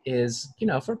here is,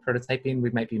 for prototyping,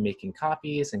 we might be making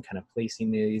copies and kind of placing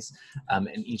these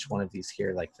in each one of these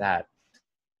here like that.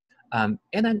 And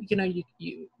then,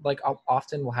 you like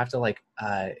often will have to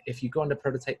if you go into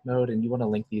prototype mode and you want to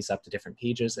link these up to different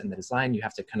pages in the design, you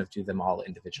have to kind of do them all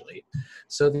individually.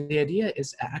 So the idea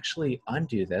is to actually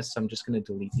undo this. So I'm just going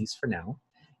to delete these for now.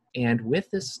 And with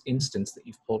this instance that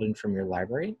you've pulled in from your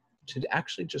library, to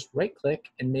actually just right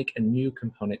click and make a new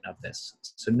component of this.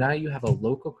 So now you have a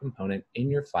local component in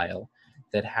your file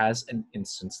that has an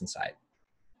instance inside.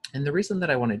 And the reason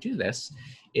that I want to do this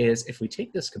is if we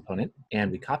take this component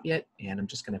and we copy it, and I'm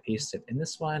just going to paste it in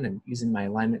this one and using my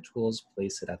alignment tools,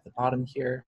 place it at the bottom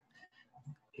here,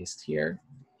 paste here,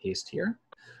 paste here.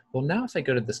 Well, now if I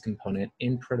go to this component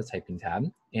in prototyping tab,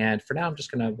 and for now I'm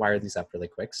just going to wire these up really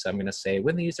quick. So I'm going to say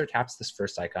when the user taps this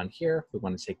first icon here, we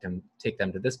want to take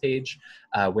them to this page.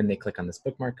 When they click on this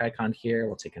bookmark icon here,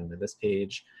 we'll take them to this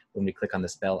page. When we click on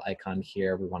this bell icon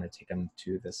here, we want to take them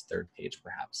to this third page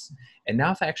perhaps. And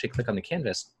now if I actually click on the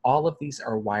canvas, all of these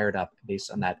are wired up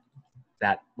based on that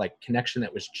connection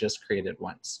that was just created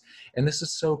once. And this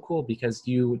is so cool because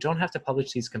you don't have to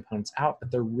publish these components out, but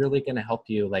they're really going to help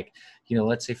you.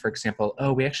 Let's say for example,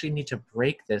 oh, we actually need to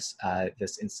break this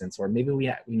this instance, or maybe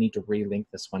we need to relink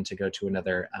this one to go to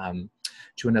another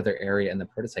area in the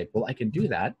prototype. Well, I can do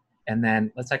that. And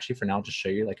then let's actually for now just show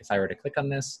you, if I were to click on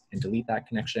this and delete that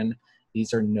connection,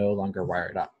 these are no longer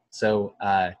wired up. So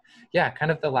yeah,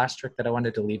 kind of the last trick that I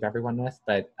wanted to leave everyone with,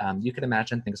 but you can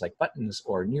imagine things like buttons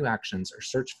or new actions or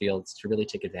search fields to really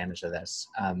take advantage of this.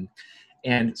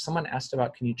 And someone asked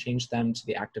about, can you change them to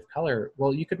the active color?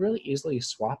 Well, you could really easily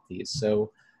swap these.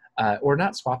 So, or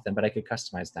not swap them, but I could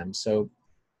customize them. So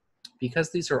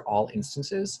because these are all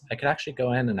instances, I could actually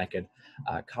go in and I could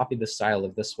copy the style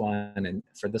of this one, and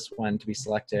for this one to be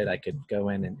selected, I could go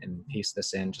in and paste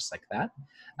this in just like that.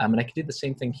 And I could do the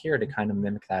same thing here to kind of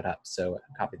mimic that up. So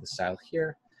copy the style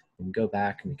here, and go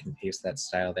back and we can paste that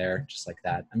style there just like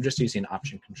that. I'm just using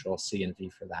Option Control C and V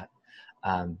for that.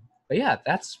 But yeah,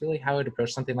 that's really how I would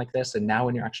approach something like this. And now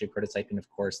when you're actually prototyping, of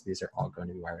course, these are all going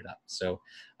to be wired up. So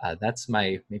that's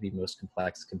my maybe most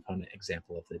complex component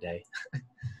example of the day.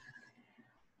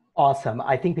 Awesome.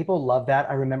 I think people love that.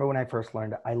 I remember when I first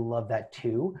learned, I love that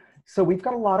too. So we've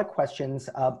got a lot of questions.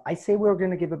 I say we're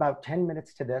going to give about 10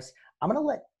 minutes to this. I'm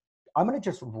going to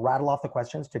just rattle off the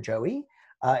questions to Joey.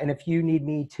 And if you need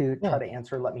me to try to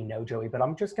answer, let me know, Joey. But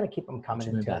I'm just going to keep them coming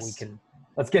until we can.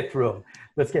 Let's get through them.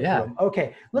 Let's get through them.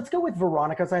 Okay, let's go with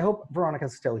Veronica's. I hope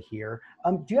Veronica's still here.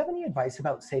 Do you have any advice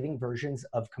about saving versions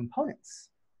of components?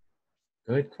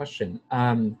 Good question.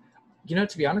 You know,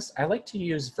 to be honest, I like to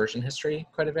use version history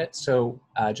quite a bit. So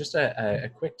just a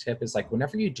quick tip is like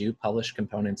whenever you do publish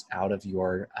components out of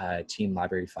your team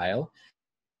library file,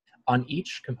 on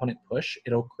each component push,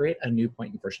 it'll create a new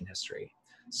point in version history.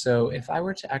 So if I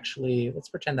were to actually, let's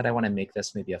pretend that I want to make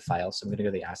this maybe a file. So I'm going to go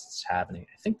to the Assets tab, and I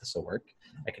think this will work.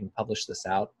 I can publish this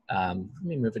out. Let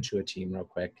me move it to a team real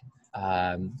quick.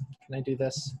 Can I do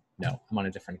this? No, I'm on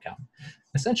a different account.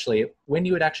 Essentially, when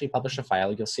you would actually publish a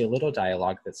file, you'll see a little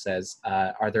dialog that says,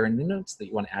 are there any notes that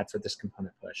you want to add for this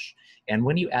component push? And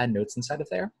when you add notes inside of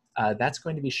there, that's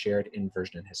going to be shared in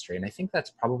version and history. And I think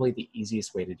that's probably the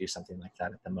easiest way to do something like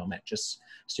that at the moment, just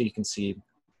so you can see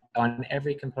on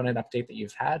every component update that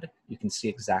you've had, you can see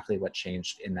exactly what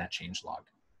changed in that change log.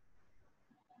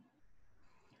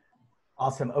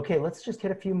 Awesome. Okay, let's just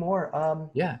hit a few more.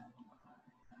 Yeah.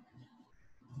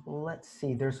 Let's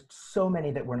see, there's so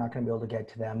many that we're not going to be able to get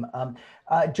to them.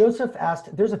 Joseph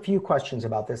asked, there's a few questions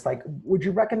about this. Like, would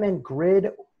you recommend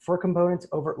grid for components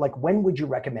over, like when would you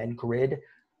recommend grid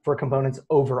for components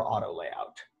over auto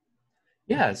layout?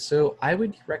 Yeah, so I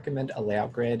would recommend a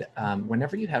layout grid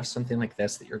whenever you have something like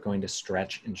this that you're going to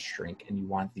stretch and shrink and you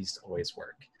want these to always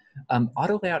work.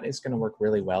 Auto layout is going to work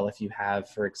really well if you have,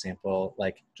 for example,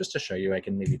 like just to show you, I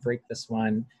can maybe break this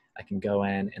one. I can go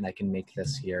in and I can make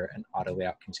this here an auto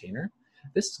layout container.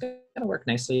 This is going to work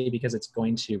nicely because it's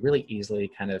going to really easily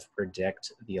kind of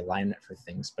predict the alignment for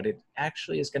things, but it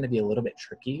actually is going to be a little bit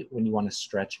tricky when you want to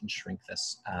stretch and shrink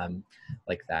this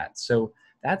like that. So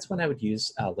that's when I would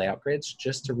use layout grids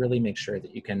just to really make sure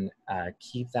that you can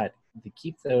keep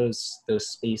those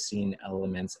spacing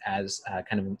elements as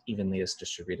kind of evenly as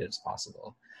distributed as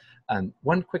possible.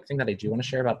 One quick thing that I do want to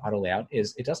share about auto layout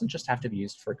is it doesn't just have to be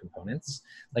used for components.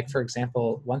 Like for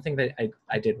example, one thing that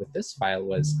I did with this file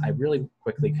was I really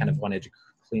quickly kind of wanted to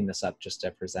clean this up just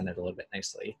to present it a little bit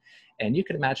nicely. And you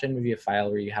could imagine maybe a file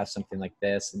where you have something like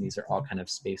this and these are all kind of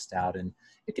spaced out, and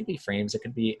it could be frames, it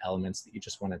could be elements that you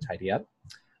just want to tidy up.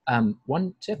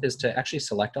 One tip is to actually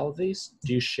select all of these,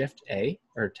 do Shift A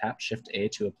or tap Shift A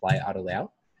to apply auto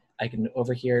layout. I can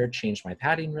over here change my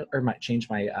padding or change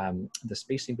my the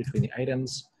spacing between the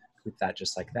items, group that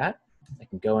just like that. I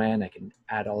can go in, I can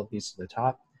add all of these to the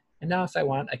top. And now if I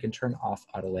want, I can turn off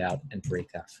auto layout and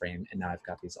break that frame. And now I've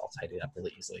got these all tidied up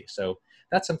really easily. So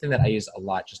that's something that I use a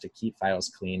lot just to keep files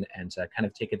clean and to kind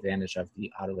of take advantage of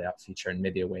the auto layout feature in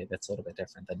maybe a way that's a little bit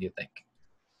different than you think.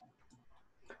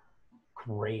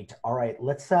 Great. All right,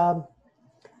 let's,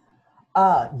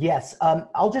 yes,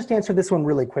 I'll just answer this one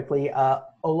really quickly.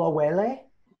 Olawele,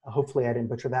 hopefully I didn't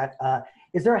butcher that.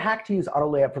 Is there a hack to use auto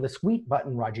layout for the sweet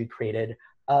button Rogie created?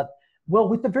 Well,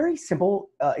 with the very simple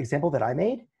example that I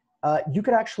made, you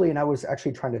could actually, and I was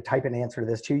actually trying to type an answer to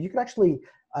this too, you could actually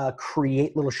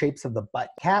create little shapes of the butt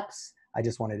caps. I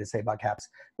just wanted to say butt caps,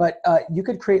 but you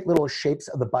could create little shapes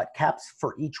of the butt caps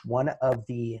for each one of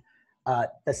the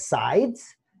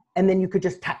sides, and then you could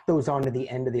just tack those onto the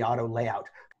end of the auto layout.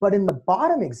 But in the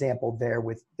bottom example there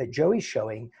that Joey's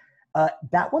showing,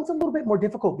 that one's a little bit more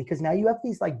difficult because now you have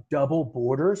these like double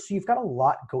borders, so you've got a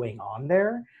lot going on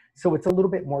there. So it's a little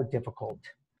bit more difficult.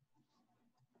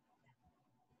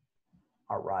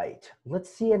 All right, let's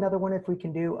see another one if we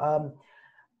can do.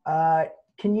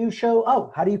 Can you show,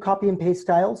 oh, how do you copy and paste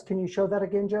styles? Can you show that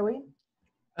again, Joey?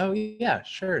 Oh yeah,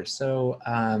 sure. So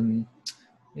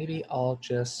maybe I'll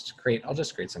just create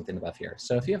something above here.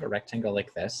 So if you have a rectangle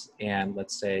like this, and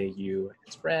let's say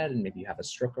it's red and maybe you have a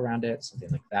stroke around it, something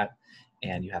like that,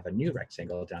 and you have a new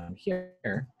rectangle down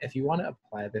here, if you want to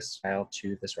apply this style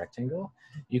to this rectangle,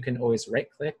 you can always right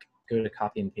click, go to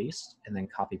copy and paste, and then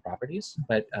copy properties.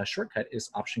 But a shortcut is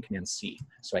Option Command C.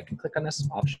 So I can click on this,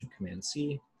 Option Command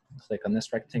C, click on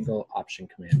this rectangle, Option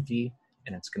Command V,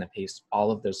 and it's going to paste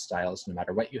all of those styles no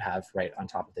matter what you have right on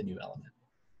top of the new element.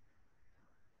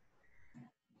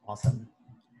 Awesome.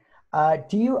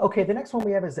 Okay, the next one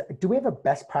we have is, do we have a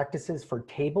best practices for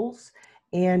tables?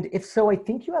 And if so, I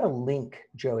think you had a link,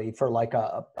 Joey, for like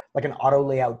an auto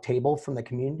layout table from the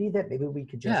community that maybe we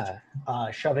could just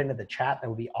shove into the chat. That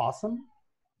would be awesome.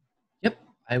 Yep,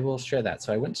 I will share that.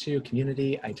 So I went to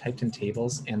community, I typed in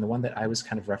tables, and the one that I was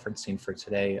kind of referencing for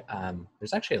today,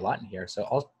 there's actually a lot in here. So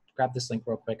I'll grab this link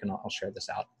real quick and I'll share this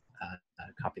out.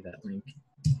 Copy that link,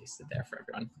 paste it there for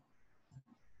everyone.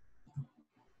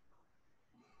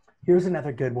 Here's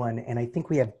another good one, and I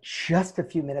think we have just a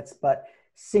few minutes, but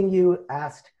Singyu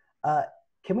asked,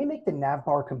 can we make the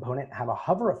navbar component have a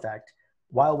hover effect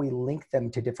while we link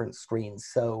them to different screens?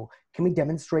 So can we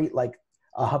demonstrate like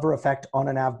a hover effect on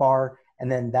a navbar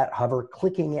and then that hover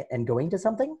clicking it and going to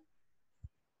something?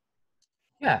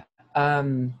 Yeah,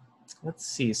 let's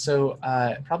see. So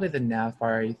probably the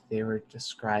navbar they were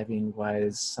describing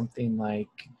was something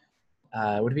like,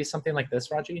 would it be something like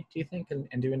this, Rogie, do you think,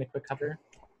 and doing a quick hover?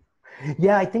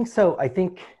 Yeah, I think so. I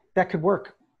think that could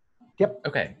work. Yep.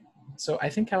 Okay, so I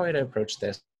think how I'd approach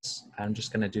this, I'm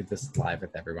just gonna do this live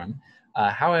with everyone.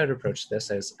 How I would approach this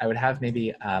is I would have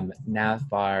maybe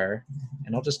navbar,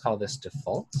 and I'll just call this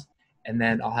default. And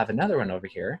then I'll have another one over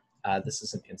here. This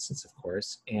is an instance, of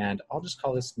course, and I'll just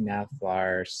call this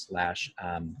navbar slash,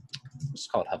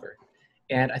 just call it hover.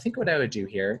 And I think what I would do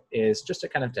here is just to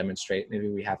kind of demonstrate, maybe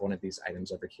we have one of these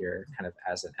items over here kind of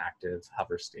as an active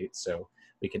hover state. So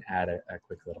we can add a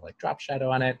quick little like drop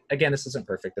shadow on it. Again, this isn't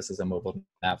perfect. This is a mobile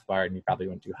navbar, and you probably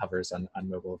won't do hovers on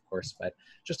mobile, of course, but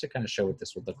just to kind of show what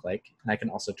this would look like. And I can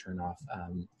also turn off,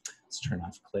 let's turn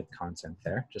off clip content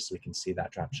there, just so we can see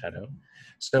that drop shadow.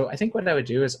 So I think what I would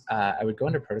do is I would go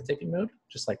into prototyping mode,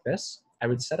 just like this. I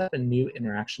would set up a new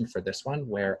interaction for this one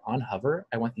where on hover,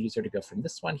 I want the user to go from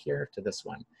this one here to this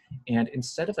one. And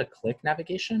instead of a click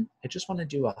navigation, I just want to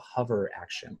do a hover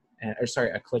action, or sorry,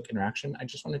 a click interaction. I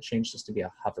just want to change this to be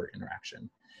a hover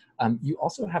interaction. You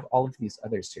also have all of these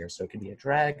others here. So it could be a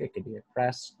drag, it could be a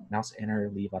press, mouse enter,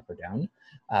 leave up or down.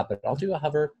 But I'll do a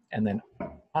hover, and then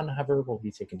on hover will be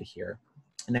taken to here.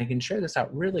 And I can share this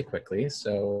out really quickly.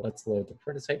 So let's load the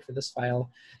prototype for this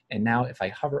file. And now if I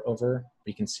hover over,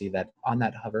 we can see that on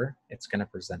that hover, it's going to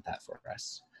present that for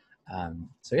us.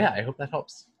 So yeah, I hope that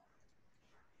helps.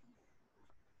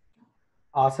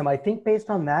 Awesome. I think based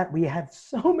on that, we have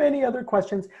so many other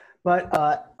questions, but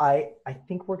I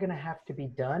think we're going to have to be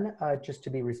done just to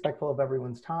be respectful of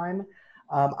everyone's time.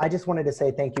 I just wanted to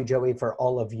say thank you, Joey, for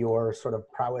all of your sort of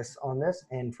prowess on this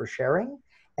and for sharing.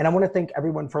 And I want to thank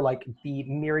everyone for like the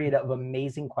myriad of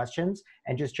amazing questions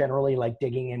and just generally like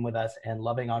digging in with us and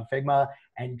loving on Figma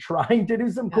and trying to do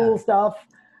some cool stuff.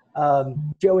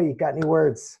 Joey, got any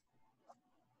words?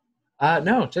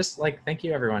 No, just like, thank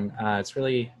you, everyone. It's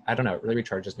really, I don't know, it really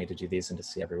recharges me to do these and to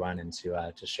see everyone and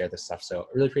to share this stuff. So I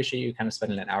really appreciate you kind of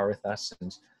spending an hour with us,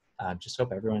 and just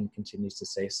hope everyone continues to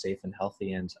stay safe and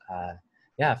healthy. And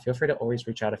yeah, feel free to always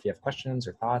reach out if you have questions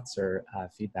or thoughts or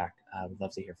feedback. We'd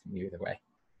love to hear from you either way.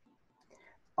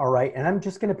 All right, and I'm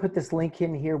just going to put this link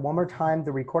in here one more time.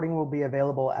 The recording will be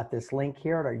available at this link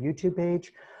here at our YouTube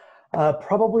page,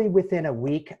 probably within a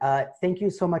week. Thank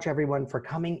you so much, everyone, for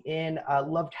coming in.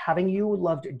 Loved having you,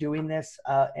 loved doing this.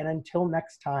 And until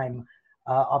next time,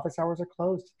 office hours are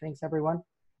closed. Thanks, everyone.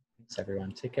 Thanks,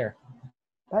 everyone. Take care.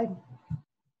 Bye.